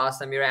guys are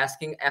awesome. You're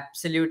asking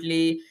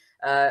absolutely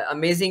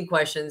amazing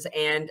questions.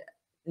 And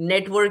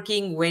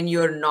networking when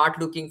you're not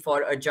looking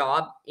for a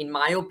job, in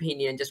my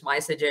opinion, just my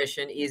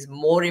suggestion, is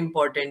more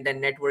important than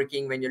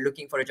networking when you're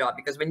looking for a job.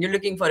 Because when you're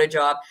looking for a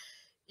job,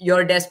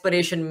 your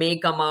desperation may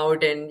come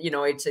out, and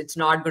it's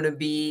not going to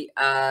be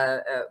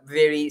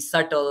very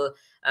subtle.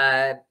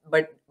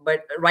 But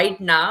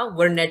right now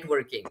we're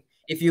networking.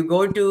 If you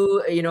go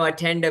to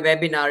attend a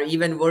webinar,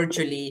 even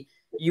virtually,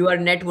 you are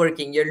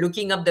networking. You're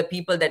looking up the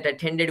people that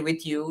attended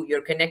with you.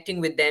 You're connecting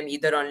with them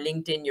either on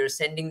LinkedIn. You're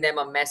sending them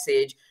a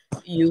message.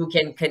 You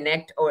can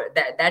connect, or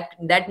that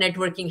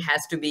networking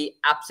has to be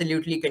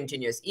absolutely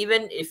continuous.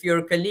 Even if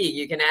your colleague,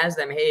 you can ask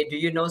them, hey, do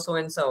you know so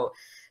and so?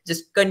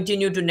 Just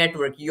continue to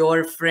network.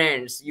 Your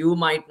friends, you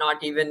might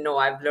not even know.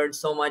 I've learned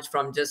so much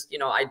from just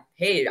I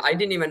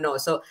didn't even know.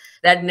 So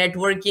that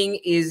networking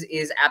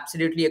is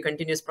absolutely a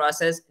continuous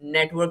process.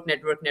 Network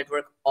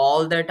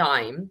all the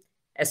time,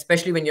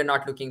 especially when you're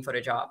not looking for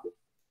a job.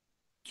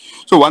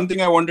 So one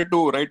thing I wanted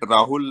to, right,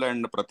 Rahul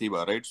and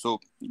Pratibha, right? So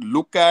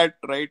look at,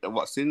 right,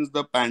 since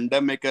the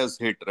pandemic has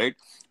hit, right,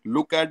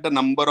 look at the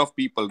number of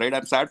people, right?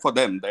 I'm sad for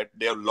them that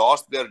they have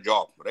lost their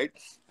job, right?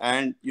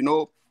 And,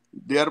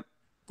 they are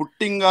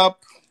putting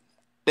up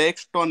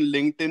text on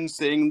LinkedIn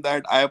saying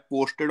that I have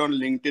posted on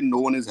LinkedIn, no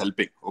one is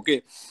helping.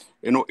 Okay.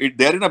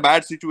 They're in a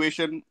bad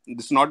situation.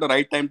 This is not the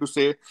right time to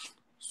say.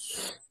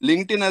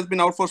 LinkedIn has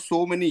been out for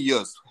so many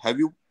years. Have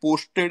you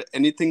posted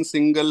anything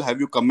single?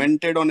 Have you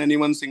commented on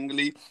anyone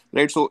singly?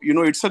 Right. So,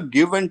 it's a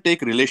give and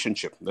take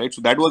relationship, right?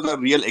 So that was a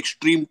real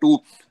extreme to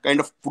kind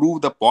of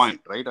prove the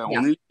point, right? Yeah.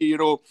 Only,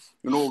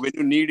 when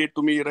you need it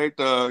to me, right?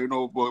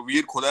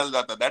 Veer Khudal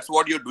Data, that's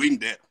what you're doing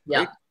there,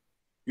 right?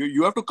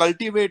 You have to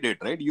cultivate it,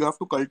 right? You have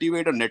to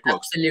cultivate a network.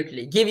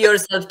 Absolutely. Give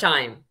yourself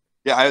time.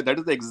 Yeah, that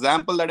is the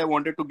example that I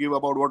wanted to give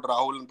about what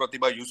Rahul and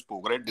Pratibha you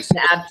spoke, right? This is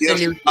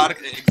absolutely a stark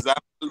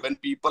example when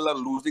people are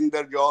losing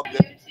their job.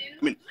 I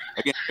mean,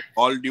 again,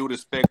 all due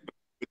respect,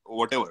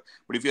 whatever.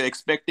 But if you're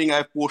expecting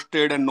I've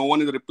posted and no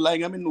one is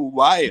replying, I mean,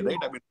 why, right?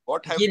 I mean,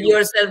 what have Give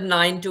yourself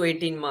 9 to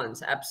 18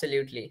 months.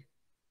 Absolutely.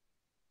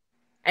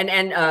 And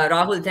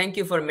Rahul, thank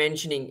you for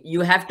mentioning.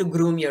 You have to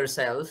groom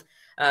yourself,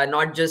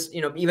 not just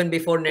even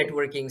before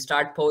networking.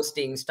 Start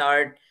posting.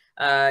 Start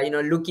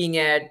looking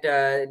at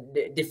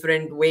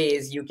different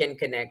ways you can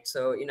connect.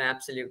 So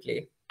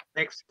absolutely.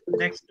 Next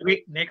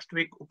week,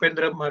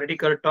 Upendra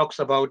Mardikar talks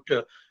about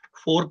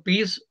 4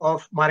 P's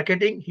of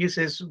marketing. He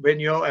says when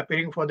you're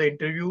appearing for the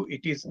interview,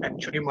 it is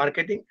actually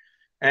marketing,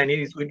 and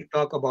he is going to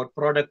talk about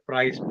product,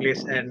 price,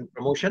 place, and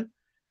promotion.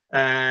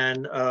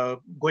 And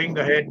going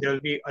ahead, there will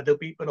be other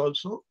people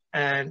also.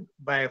 And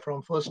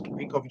from first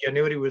week of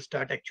January, we'll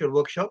start actual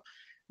workshop.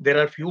 There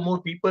are few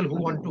more people who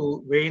want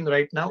to weigh in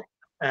right now.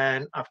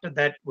 And after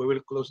that, we will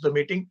close the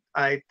meeting.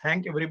 I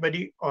thank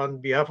everybody on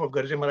behalf of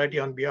Garje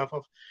Marathi, on behalf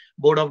of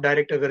Board of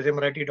Director Garje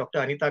Marathi, Dr.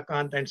 Anita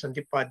Kant and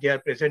Sandeep Padhya are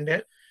present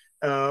there.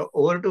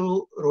 Over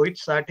to Rohit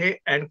Sathe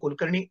and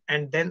Kulkarni,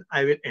 and then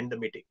I will end the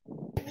meeting.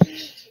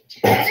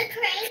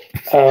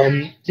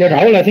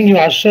 Rahul, I think you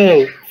asked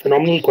a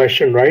phenomenal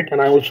question, right?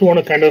 And I also want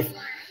to kind of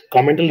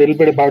comment a little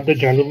bit about the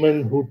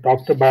gentleman who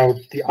talked about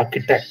the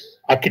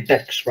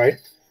architects, right?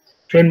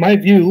 So in my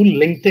view,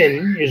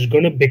 LinkedIn is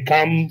going to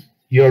become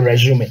your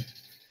resume.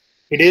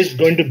 It is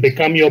going to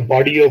become your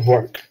body of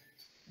work.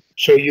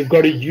 So you've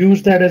got to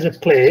use that as a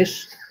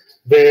place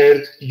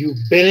where you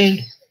build,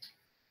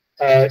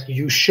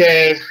 you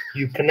share,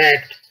 you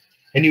connect,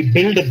 and you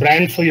build a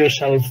brand for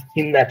yourself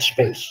in that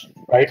space,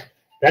 right?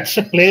 That's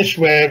a place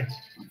where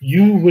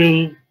you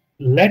will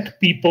let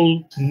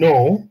people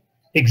know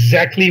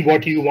exactly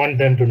what you want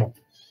them to know.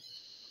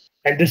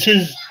 And this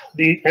is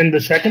the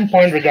second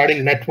point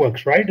regarding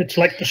networks, right? It's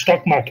like the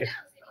stock market.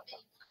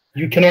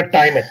 You cannot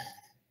time it.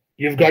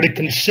 You've got to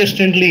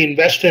consistently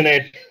invest in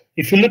it.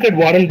 If you look at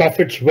Warren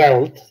Buffett's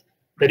wealth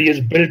that he has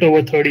built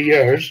over 30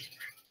 years,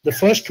 the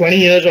first 20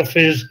 years of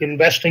his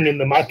investing in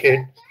the market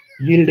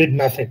yielded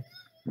nothing.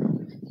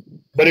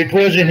 But it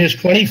was in his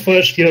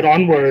 21st year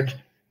onwards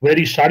where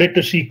he started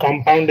to see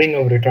compounding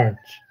of returns.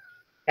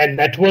 And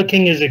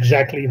networking is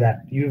exactly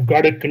that. You've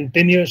got to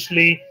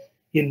continuously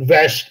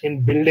invest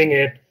in building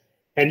it,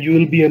 and you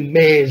will be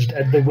amazed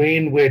at the way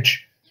in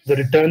which the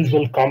returns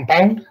will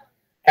compound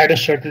at a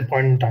certain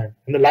point in time.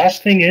 And the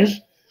last thing is,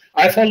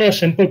 I follow a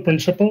simple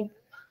principle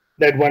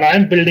that when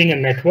I'm building a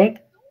network,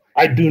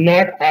 I do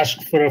not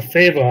ask for a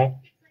favor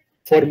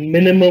for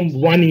minimum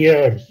 1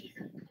 year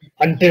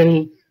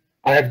until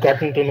I have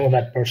gotten to know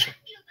that person.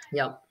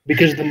 Yeah.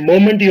 Because the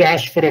moment you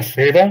ask for a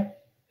favor,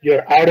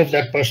 you're out of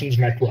that person's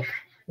network.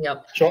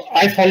 Yep. So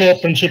I follow a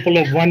principle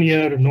of 1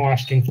 year, no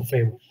asking for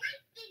favors.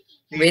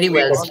 Very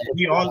well.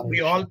 We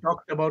all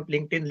talked about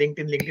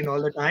LinkedIn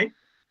all the time.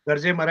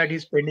 Garje Marathi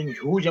is spending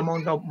huge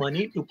amount of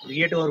money to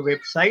create our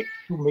website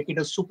to make it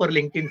a super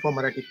LinkedIn for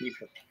Marathi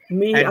people.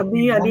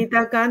 मी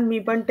अनिता कान मी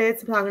पण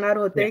तेच सांगणार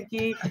होते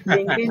की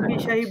LinkedIn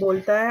विषयी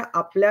बोलताय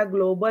आपल्या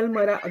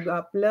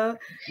आपलं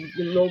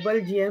global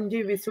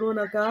GMG विसरू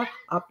नका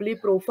आपली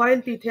प्रोफाईल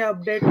तिथे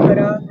अपडेट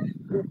करा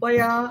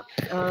कृपया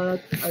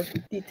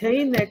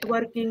तिथेही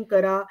नेटवर्किंग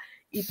करा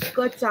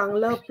इतका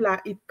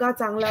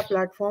चांगला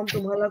प्लॅटफॉर्म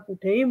तुम्हाला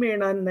कुठेही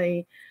मिळणार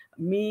नाही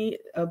मी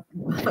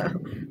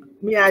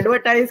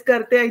ऍडव्हर्टाइज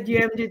करते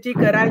GMG ची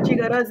करायची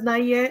गरज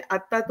नाहीये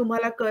आता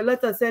तुम्हाला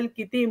कळलंच असेल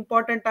किती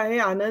इम्पॉर्टंट आहे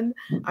आनंद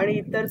आणि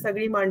इतर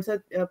सगळी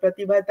माणसं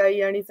प्रतिभाताई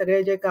आणि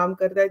सगळे जे काम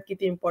करतात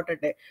किती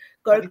इम्पॉर्टंट आहे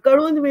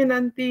कळकळून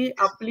विनंती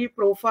आपली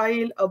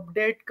प्रोफाईल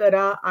अपडेट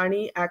करा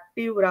आणि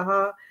ऍक्टिव्ह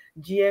राहा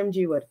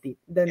GMG वरती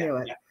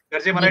धन्यवाद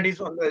Garje Marathi is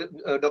on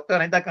Dr.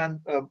 Anita Khan,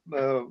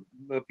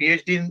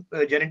 PhD in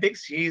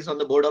genetics. She is on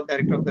the board of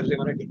director of Garje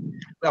Marathi.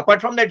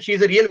 Apart from that, she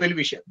is a real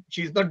well-wisher.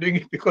 She is not doing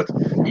it because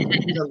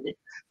she's on me.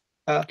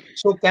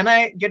 So can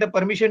I get a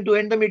permission to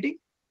end the meeting?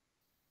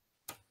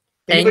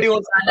 Thank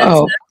you,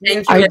 Anand,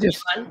 thank you,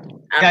 everyone.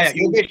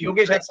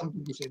 Yogesh has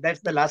something to say.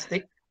 That's the last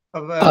thing.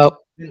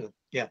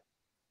 Yeah.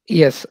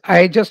 Yes,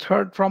 I just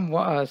heard from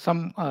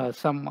some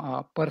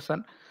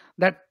person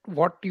that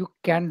what you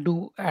can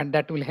do and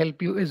that will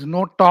help you is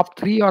know top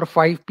 3 or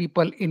 5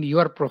 people in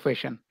your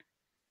profession.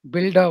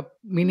 Build a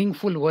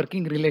meaningful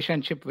working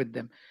relationship with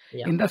them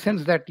in the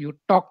sense that you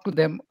talk to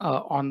them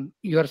on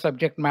your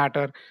subject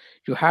matter,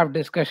 you have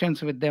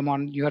discussions with them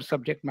on your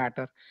subject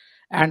matter,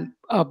 and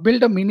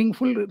build a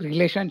meaningful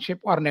relationship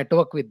or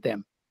network with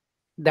them.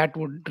 That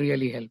would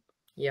really help.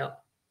 Yeah.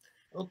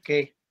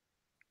 Okay.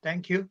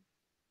 Thank you.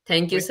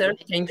 Thank you, sir.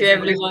 Thank you,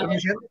 everyone.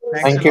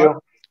 Thank you.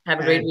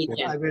 Have a great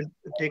weekend. I will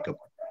take a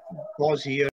pause here.